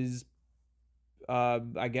is,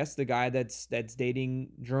 I guess, the guy that's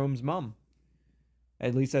dating Jerome's mom.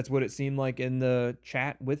 At least that's what it seemed like in the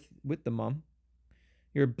chat with the mom.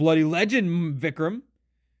 You're a bloody legend, Vikram.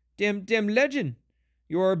 Damn legend.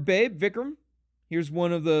 You're a babe, Vikram. Here's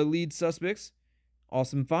one of the lead suspects.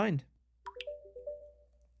 Awesome find.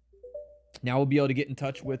 Now we'll be able to get in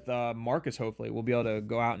touch with Marcus, hopefully. We'll be able to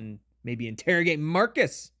go out and maybe interrogate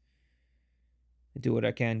Marcus. Do what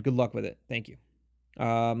I can. Good luck with it. Thank you.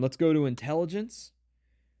 Let's go to intelligence.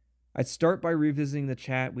 I'd start by revisiting the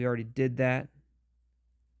chat. We already did that.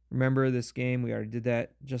 Remember this game? We already did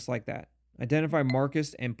that just like that. Identify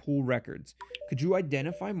Marcus and pull records. Could you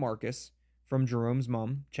identify Marcus from Jerome's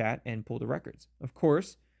mom, chat, and pull the records? Of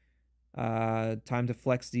course. Time to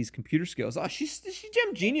flex these computer skills. Oh, she's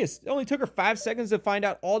damn genius. It only took her 5 seconds to find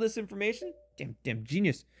out all this information. Damn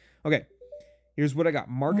genius. Okay, here's what I got.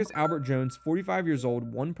 Marcus Albert Jones, 45 years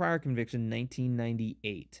old, one prior conviction,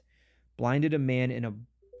 1998. Blinded a man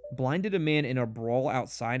in a brawl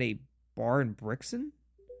outside a bar in Brixton.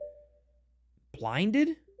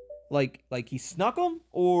 Blinded? Like he snuck him,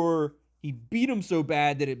 or he beat him so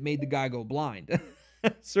bad that it made the guy go blind.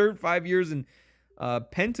 Served 5 years in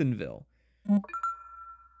Pentonville.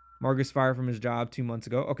 Marcus fired from his job 2 months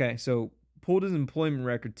ago. Okay, so pulled his employment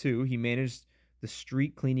record too. He managed the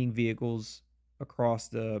street cleaning vehicles across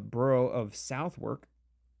the borough of Southwark,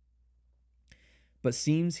 but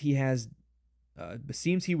seems he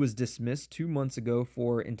was dismissed 2 months ago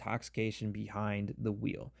for intoxication behind the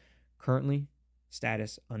wheel. Currently,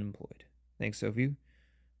 status unemployed. Thanks, Sophie.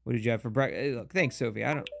 What did you have for breakfast? Look, thanks, Sophie.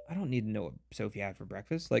 I don't need to know what Sophie had for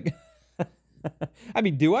breakfast. Like, I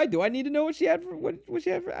mean, do I? Do I need to know what she had for what she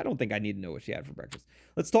had for? I don't think I need to know what she had for breakfast.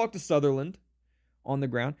 Let's talk to Sutherland on the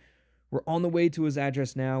ground. We're on the way to his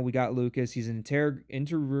address now. We got Lucas. He's in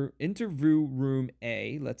interview room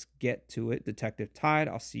A. Let's get to it. Detective Tide,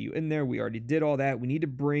 I'll see you in there. We already did all that. We need to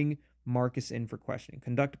bring Marcus in for questioning.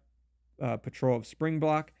 Conduct patrol of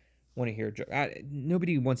Springbok. Want to hear a joke?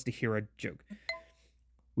 Nobody wants to hear a joke.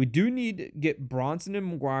 We do need to get Bronson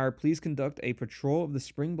and McGuire. Please conduct a patrol of the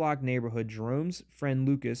Spring Block neighborhood. Jerome's friend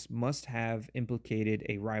Lucas must have implicated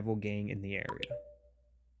a rival gang in the area.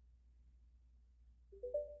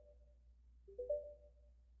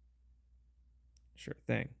 Sure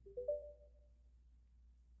thing.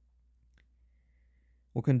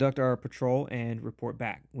 We'll conduct our patrol and report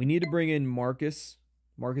back. We need to bring in Marcus.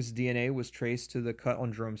 Marcus' DNA was traced to the cut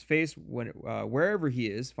on Jerome's face. Wherever he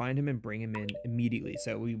is, find him and bring him in immediately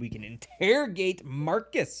so we can interrogate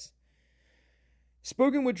Marcus.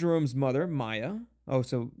 Spoken with Jerome's mother, Maya. Oh,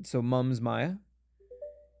 so Mum's Maya.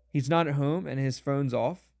 He's not at home and his phone's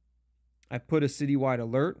off. I put a citywide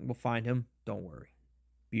alert. We'll find him. Don't worry.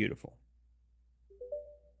 Beautiful.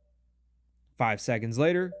 5 seconds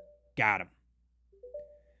later, got him.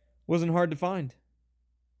 Wasn't hard to find.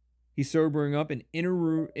 He's sobering up in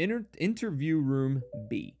interview room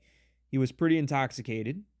B. He was pretty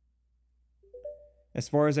intoxicated. As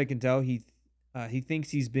far as I can tell, he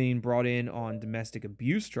thinks he's being brought in on domestic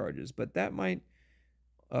abuse charges, but that might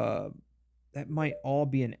all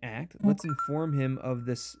be an act. Let's inform him of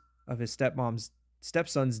his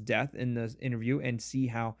stepson's death in the interview and see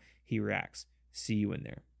how he reacts. See you in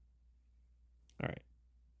there. All right.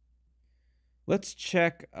 Let's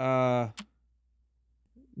check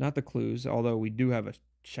not the clues, although we do have a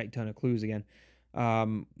shite ton of clues again.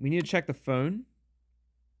 We need to check the phone.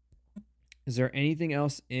 Is there anything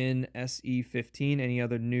else in SE15? Any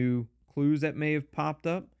other new clues that may have popped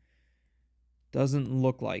up? Doesn't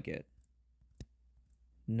look like it.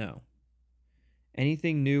 No.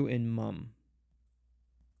 Anything new in Mum?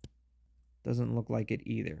 Doesn't look like it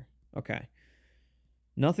either. Okay.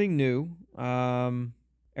 Nothing new.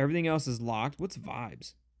 Everything else is locked. What's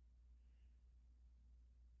vibes?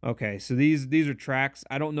 Okay, so these are tracks.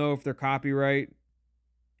 I don't know if they're copyright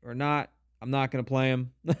or not. I'm not going to play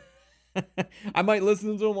them. I might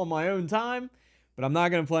listen to them on my own time, but I'm not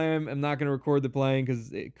going to play them. I'm not going to record the playing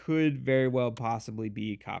because it could very well possibly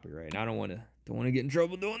be copyright. I don't want to get in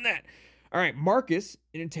trouble doing that. All right, Marcus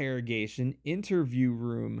in interrogation, interview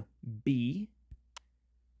room B.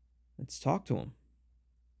 Let's talk to him.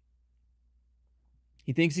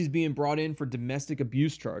 He thinks he's being brought in for domestic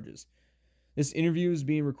abuse charges. This interview is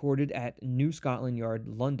being recorded at New Scotland Yard,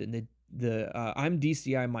 London. I'm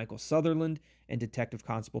DCI Michael Sutherland, and Detective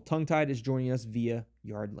Constable Tongue-Tied is joining us via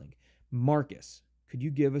Yardlink. Marcus, could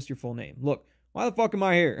you give us your full name? Look, why the fuck am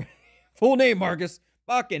I here? Full name, Marcus.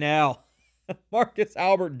 Fucking hell. Marcus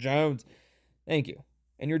Albert Jones. Thank you.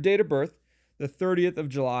 And your date of birth, the 30th of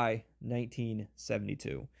July,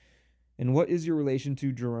 1972. And what is your relation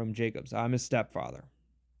to Jerome Jacobs? I'm his stepfather.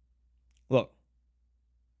 Look,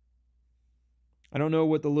 I don't know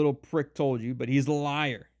what the little prick told you, but he's a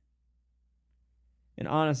liar. And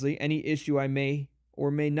honestly, any issue I may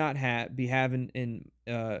or may not be having in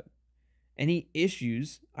any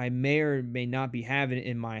issues I may or may not be having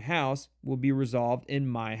in my house will be resolved in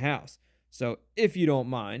my house. So if you don't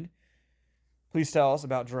mind, please tell us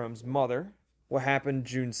about Jerome's mother. What happened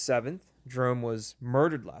June 7th? Jerome was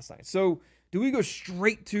murdered last night. So do we go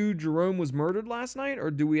straight to Jerome was murdered last night,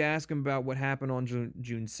 or do we ask him about what happened on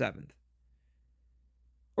June 7th?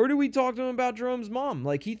 Or do we talk to him about Jerome's mom?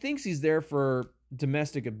 Like, he thinks he's there for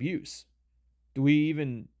domestic abuse. Do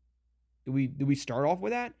we start off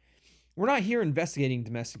with that? We're not here investigating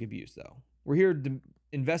domestic abuse, though. We're here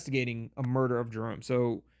investigating a murder of Jerome.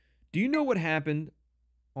 So do you know what happened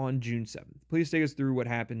on June 7th? Please take us through what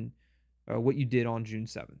happened, what you did on June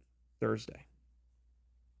 7th, Thursday.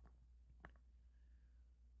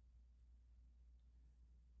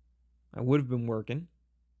 I would have been working.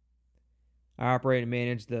 I operate and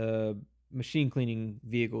manage the machine cleaning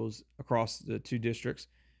vehicles across the 2 districts.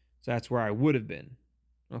 So that's where I would have been.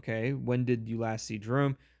 Okay, when did you last see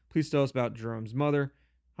Jerome? Please tell us about Jerome's mother.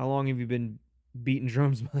 How long have you been beating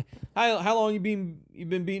Jerome's mother? How long you been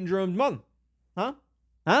beating Jerome's mother? Huh?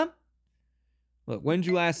 Look, when did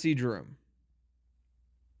you last see Jerome?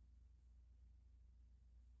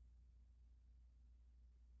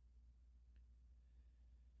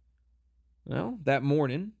 Well, that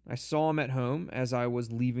morning, I saw him at home as I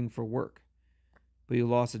was leaving for work. But he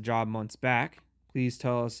lost a job months back. Please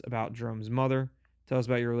tell us about Jerome's mother. Tell us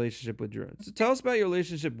about your relationship with Jerome. So tell us about your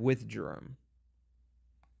relationship with Jerome.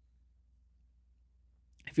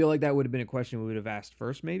 I feel like that would have been a question we would have asked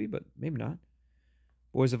first, maybe, but maybe not.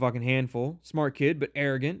 Boy's a fucking handful. Smart kid, but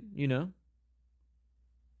arrogant, you know.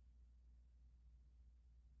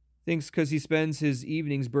 Thinks because he spends his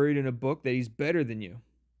evenings buried in a book that he's better than you.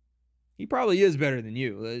 He probably is better than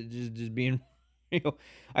you. Just being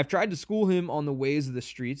I've tried to school him on the ways of the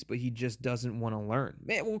streets, but he just doesn't want to learn.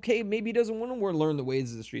 Man, okay, maybe he doesn't want to learn the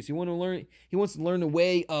ways of the streets. He wants to learn the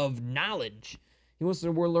way of knowledge. He wants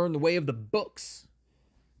to learn the way of the books.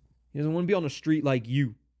 He doesn't want to be on the street like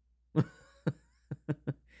you.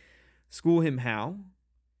 School him how?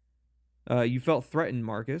 You felt threatened,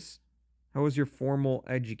 Marcus. How was your formal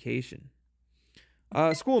education?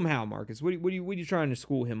 School him how, Marcus? What are you trying to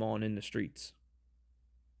school him on in the streets?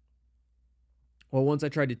 Well, once I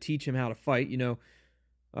tried to teach him how to fight,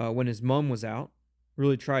 when his mom was out,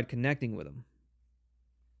 really tried connecting with him.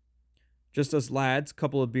 Just us lads,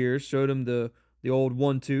 couple of beers, showed him the old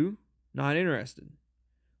 1-2, not interested.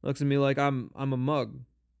 Looks at me like I'm a mug.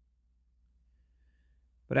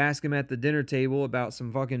 But ask him at the dinner table about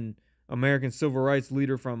some fucking American civil rights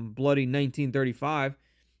leader from bloody 1935,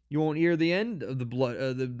 you won't hear the end of the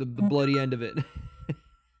bloody end of it.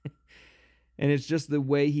 And it's just the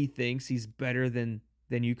way he thinks he's better than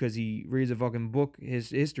you because he reads a fucking book,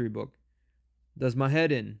 his history book. Does my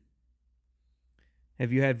head in.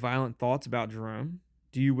 Have you had violent thoughts about Jerome?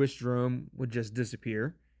 Do you wish Jerome would just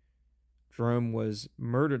disappear? Jerome was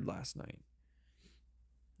murdered last night.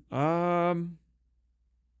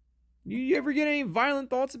 You ever get any violent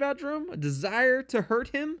thoughts about Jerome? A desire to hurt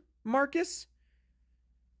him, Marcus?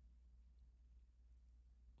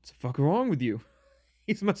 What's the fuck wrong with you?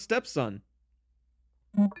 He's my stepson.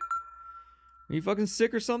 Are you fucking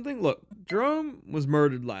sick or something? Look, Jerome was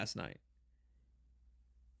murdered last night.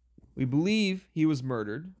 We believe he was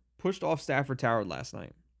murdered, pushed off Stafford Tower last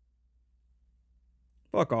night.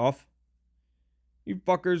 Fuck off. You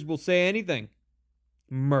fuckers will say anything.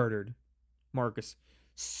 Murdered. Marcus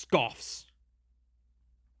scoffs.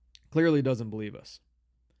 Clearly doesn't believe us.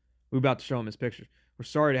 We're about to show him his pictures. We're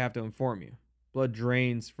sorry to have to inform you. Blood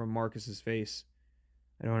drains from Marcus's face.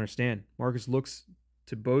 I don't understand. Marcus looks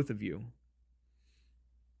to both of you.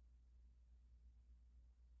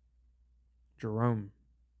 Jerome.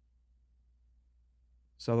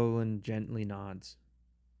 Sutherland gently nods.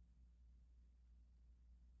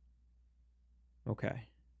 Okay.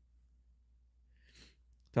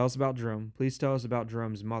 Tell us about Jerome. Please tell us about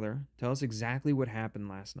Jerome's mother. Tell us exactly what happened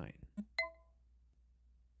last night.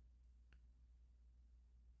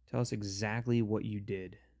 Tell us exactly what you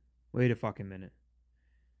did. Wait a fucking minute.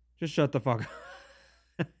 Just shut the fuck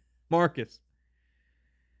up. Marcus.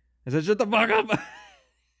 I said shut the fuck up.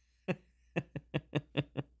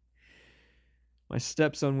 My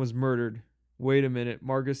stepson was murdered. Wait a minute.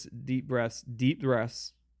 Marcus, deep breaths. Deep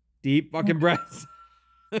breaths. Deep fucking breaths.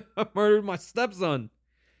 I murdered my stepson.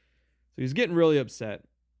 So he's getting really upset.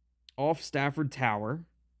 Off Stafford Tower.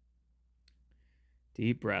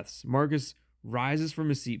 Deep breaths. Marcus rises from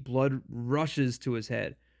his seat. Blood rushes to his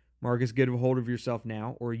head. Marcus, get a hold of yourself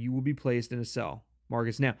now, or you will be placed in a cell.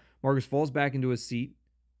 Marcus, now. Marcus falls back into his seat,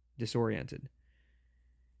 disoriented.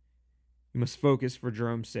 You must focus for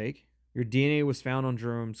Jerome's sake. Your DNA was found on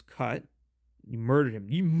Jerome's cut. You murdered him.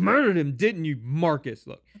 You murdered him, didn't you, Marcus?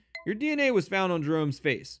 Look, your DNA was found on Jerome's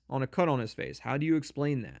face, on a cut on his face. How do you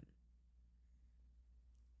explain that?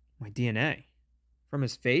 My DNA? From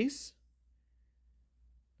his face?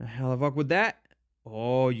 The hell the fuck with that?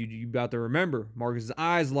 Oh, you about to remember. Marcus's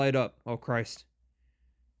eyes light up. Oh, Christ.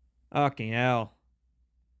 Fucking hell.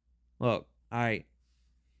 Look, I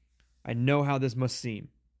know how this must seem,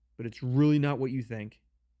 but it's really not what you think.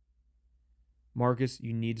 Marcus,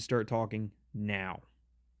 you need to start talking now.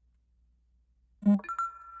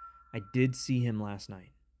 I did see him last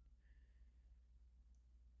night.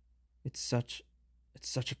 It's such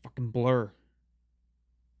a fucking blur.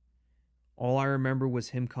 All I remember was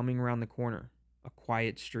him coming around the corner, a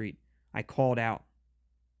quiet street. I called out.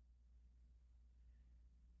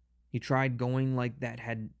 He tried going like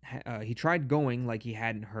he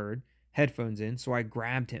hadn't heard, headphones in, so I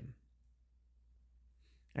grabbed him.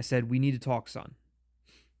 I said, "We need to talk, son."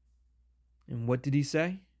 And what did he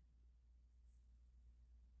say?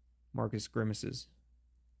 Marcus grimaces.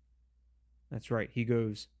 That's right, he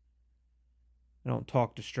goes, "I don't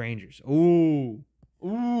talk to strangers." Ooh.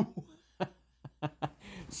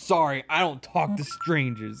 Sorry, I don't talk to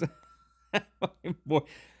strangers. Boy.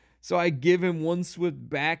 So I give him one swift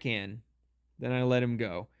backhand, then I let him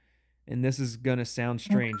go. And this is gonna sound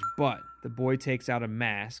strange, but the boy takes out a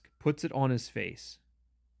mask, puts it on his face,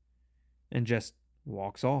 and just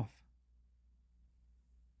walks off.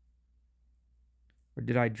 Or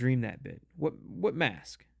did I dream that bit? What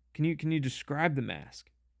mask? Can you describe the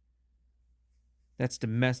mask? That's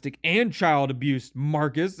domestic and child abuse,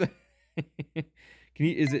 Marcus.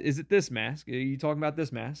 Is it this mask? Are you talking about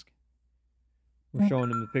this mask? We're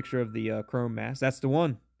showing him the picture of the chrome mask. That's the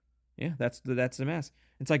one. Yeah, that's the mask.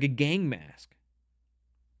 It's like a gang mask.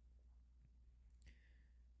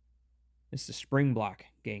 It's the Spring Block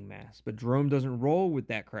gang mask. But Jerome doesn't roll with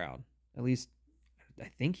that crowd. At least, I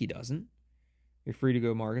think he doesn't. You're free to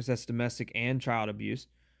go, Marcus. That's domestic and child abuse.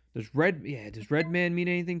 Does Redman mean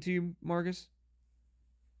anything to you, Marcus?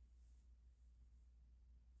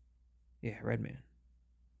 Yeah, Redman.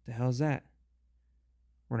 The hell's that?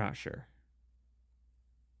 We're not sure.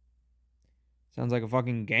 Sounds like a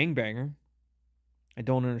fucking gangbanger. I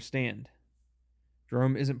don't understand.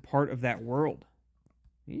 Jerome isn't part of that world.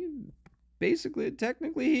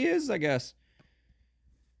 Technically he is, I guess.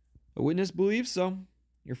 A witness believes so.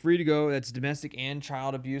 You're free to go. That's domestic and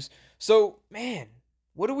child abuse. So, man,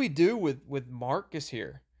 what do we do with Marcus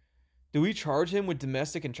here? Do we charge him with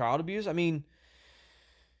domestic and child abuse? I mean,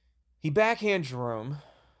 he backhands Jerome.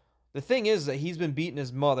 The thing is that he's been beating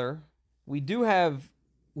his mother. We don't have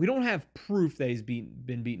proof that he's been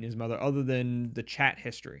beating his mother other than the chat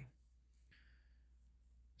history.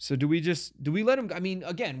 So do we let him, I mean,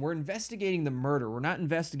 again, we're investigating the murder. We're not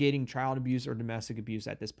investigating child abuse or domestic abuse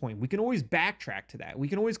at this point. We can always backtrack to that. We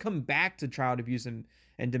can always come back to child abuse and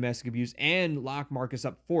domestic abuse and lock Marcus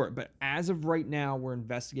up for it. But as of right now, we're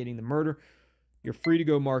investigating the murder. You're free to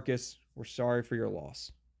go, Marcus. We're sorry for your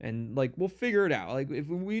loss. And, like, we'll figure it out. Like, if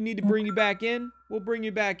we need to bring you back in, we'll bring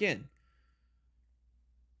you back in.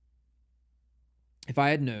 If I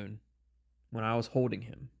had known when I was holding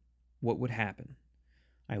him what would happen,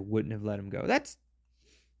 I wouldn't have let him go.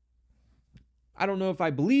 I don't know if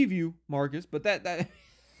I believe you, Marcus, but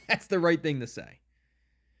that's the right thing to say.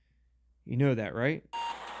 You know that, right?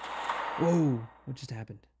 Whoa, what just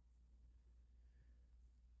happened?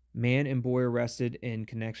 Man and boy arrested in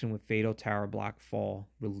connection with fatal tower block fall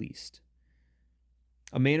released.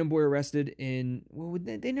 A man and boy arrested in, well,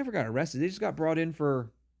 they never got arrested. They just got brought in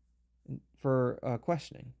for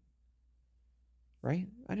questioning. Right?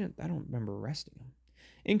 I don't remember arresting them.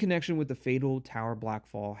 In connection with the fatal tower block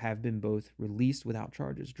fall have been both released without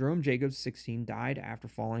charges. Jerome Jacob, 16, died after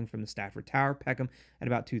falling from the Stafford Tower, Peckham, at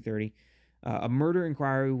about 2:30. A murder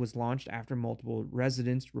inquiry was launched after multiple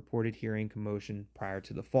residents reported hearing commotion prior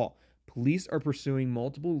to the fall. Police are pursuing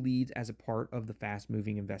multiple leads as a part of the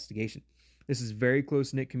fast-moving investigation. This is a very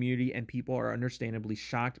close-knit community, and people are understandably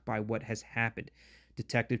shocked by what has happened,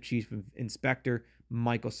 Detective Chief Inspector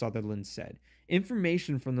Michael Sutherland said.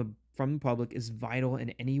 Information from the public is vital,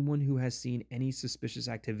 and anyone who has seen any suspicious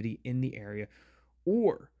activity in the area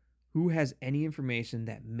or who has any information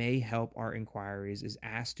that may help our inquiries is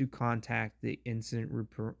asked to contact the incident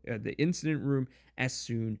room as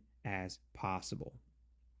soon as possible.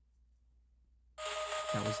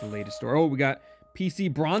 That was the latest story. Oh, we got PC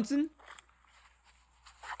Bronson.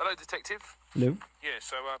 Hello, Detective. Hello. Yeah,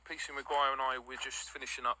 so PC Maguire and I, we're just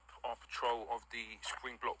finishing up our patrol of the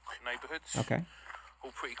Spring Block neighbourhoods. Okay.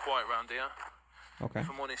 All pretty quiet around here. Okay. If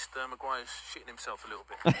I'm honest, Maguire's shitting himself a little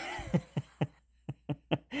bit.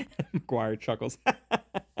 Maguire chuckles. Right,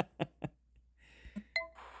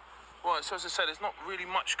 so as I said, there's not really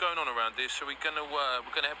much going on around here, so we're gonna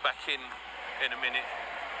head back in a minute.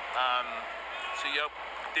 So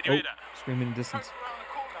did you hear that? Screaming in the distance.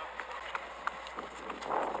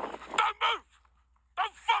 Don't move!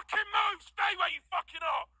 Don't fucking move! Stay where you fucking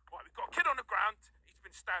are! Right, we've got a kid on the ground. He's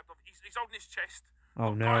been stabbed. He's holding his chest.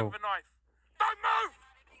 Oh, no. Guy with a knife. Don't move!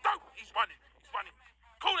 Don't! He's running. Running.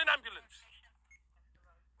 Call an ambulance.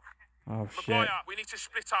 Oh, shit. Maguire, we need to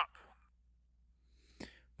split up.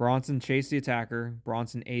 Bronson chased the attacker.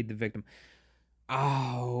 Bronson aid the victim.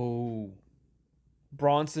 Oh.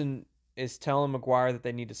 Bronson is telling Maguire that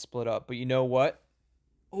they need to split up. But you know what?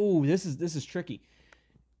 Oh, this is tricky.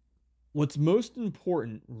 What's most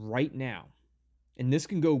important right now, and this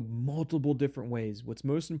can go multiple different ways. What's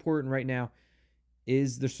most important right now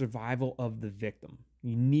is the survival of the victim.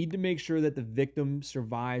 You need to make sure that the victim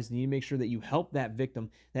survives. You need to make sure that you help that victim.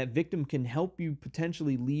 That victim can help you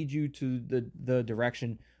potentially lead you to the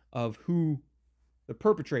direction of who the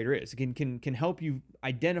perpetrator is. It can help you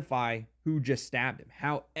identify who just stabbed him.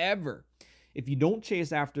 However, if you don't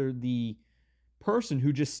chase after the person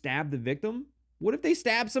who just stabbed the victim, what if they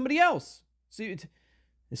stab somebody else? See,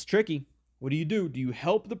 it's tricky. What do? Do you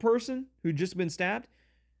help the person who just been stabbed?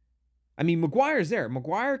 I mean, Maguire's there.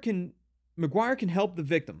 Maguire can help the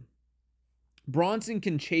victim. Bronson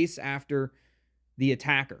can chase after the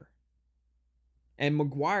attacker. And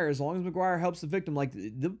Maguire, as long as Maguire helps the victim, like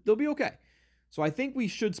they'll be okay. So I think we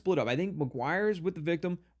should split up. I think Maguire's with the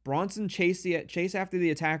victim. Bronson chase after the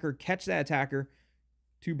attacker, catch that attacker.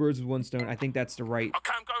 2 birds with 1 stone. I think that's the right.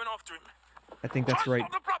 Okay, I'm going after him. I think that's right.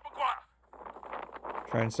 Stop the blood, Maguire.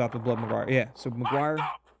 Try and stop the blood, Maguire. Yeah, so Maguire.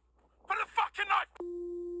 Stop. Put a fucking knife.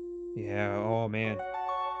 Yeah, oh man.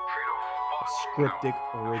 Scriptic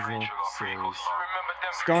original series. Remember them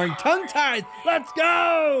Starring Tongue Tied. Let's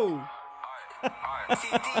go!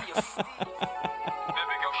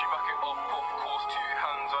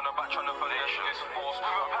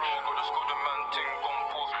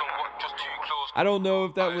 I don't know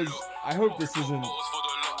if that was. I hope this isn't.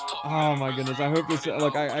 Oh my goodness! I hope this.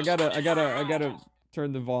 Look, I gotta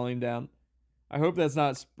turn the volume down. I hope that's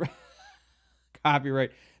not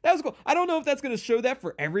copyright. That was cool. I don't know if that's gonna show that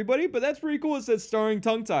for everybody, but that's pretty cool. It says starring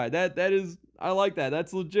Tongue Tied. That is. I like that.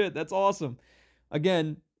 That's legit. That's awesome.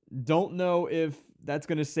 Again, don't know if that's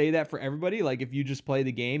gonna say that for everybody. Like if you just play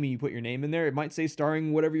the game and you put your name in there, it might say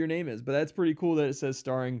starring whatever your name is. But that's pretty cool that it says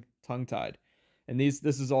starring Tongue Tied. And this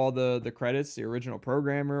is all the credits, the original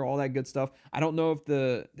programmer, all that good stuff. I don't know if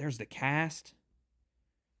there's the cast.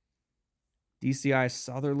 DCI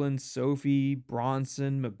Sutherland, Sophie,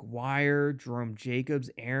 Bronson, McGuire, Jerome Jacobs,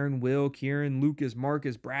 Aaron, Will, Kieran, Lucas,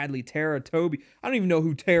 Marcus, Bradley, Tara, Toby. I don't even know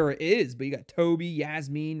who Tara is, but you got Toby,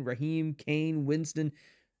 Yasmin, Raheem, Kane, Winston.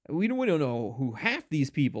 We don't know who half these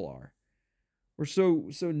people are. We're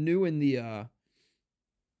so new in the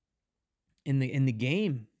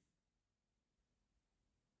game.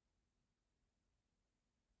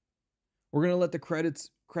 We're gonna let the credits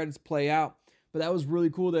play out, but that was really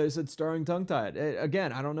cool that it said starring Tongue Tied.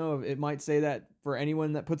 Again, I don't know if it might say that for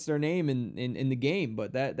anyone that puts their name in the game,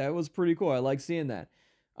 but that was pretty cool. I like seeing that.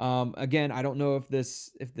 Again, I don't know if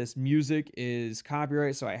this music is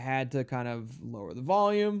copyright, so I had to kind of lower the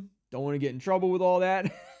volume. Don't want to get in trouble with all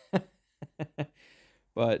that,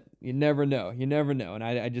 but you never know. You never know, and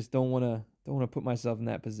I just don't want to put myself in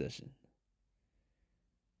that position.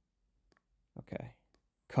 Okay.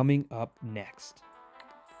 Coming up next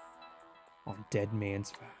on Dead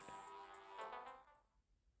Man's Phone.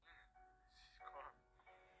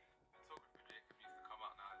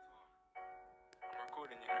 I'm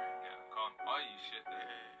recording you. Yeah, calm. Are you shit?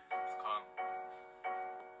 It's calm.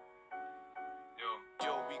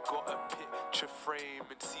 Yo, we got a picture frame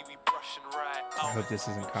and see we brushing right out. I hope this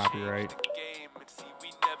isn't copyright. The game and see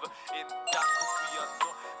we never in that 'cause we are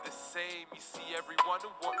not the same. You see everyone who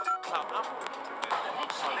wants clout.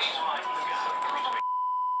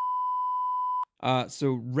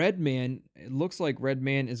 So Redman, it looks like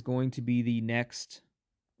Redman is going to be the next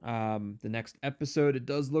episode. It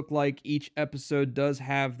does look like each episode does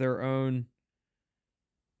have their own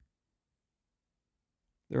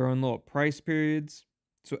little price periods.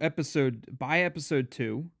 So buy episode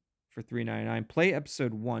 2 for $3.99. Play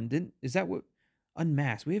episode 1. Is that what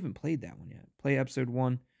Unmasked? We haven't played that one yet. Play episode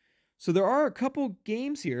 1. So there are a couple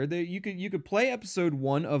games here that you could play episode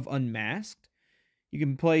 1 of Unmasked. You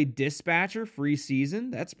can play Dispatcher, free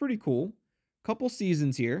season. That's pretty cool. Couple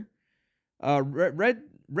seasons here.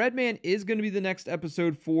 Redman is going to be the next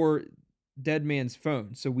episode for Dead Man's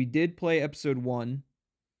Phone. So we did play episode 1.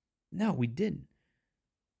 No, we didn't.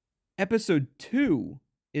 Episode 2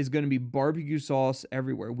 is going to be Barbecue Sauce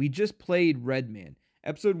Everywhere. We just played Redman.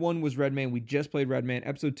 Episode 1 was Redman. We just played Redman.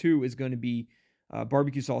 Episode 2 is going to be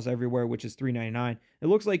Barbecue Sauce Everywhere, which is $3.99. It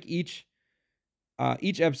looks like each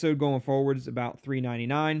episode going forward is about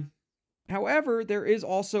 $3.99. However, there is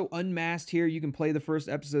also Unmasked here. You can play the first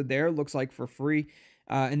episode there. It looks like for free.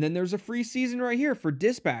 And then there's a free season right here for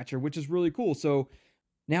Dispatcher, which is really cool. So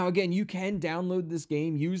now, again, you can download this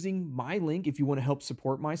game using my link if you want to help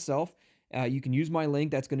support myself. You can use my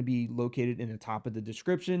link. That's going to be located in the top of the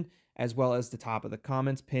description, as well as the top of the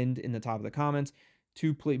comments, pinned in the top of the comments,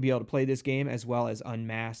 to be able to play this game, as well as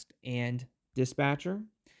Unmasked and Dispatcher.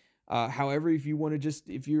 However, if you want to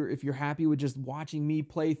if you're happy with just watching me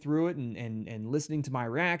play through it and listening to my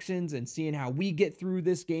reactions and seeing how we get through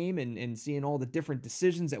this game and seeing all the different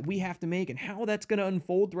decisions that we have to make and how that's going to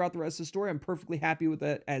unfold throughout the rest of the story, I'm perfectly happy with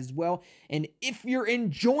that as well. And if you're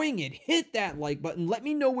enjoying it, hit that like button. Let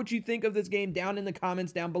me know what you think of this game down in the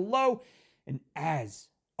comments down below. And as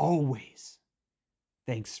always,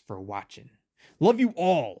 thanks for watching. Love you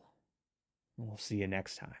all. And we'll see you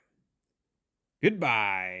next time.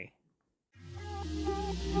 Goodbye.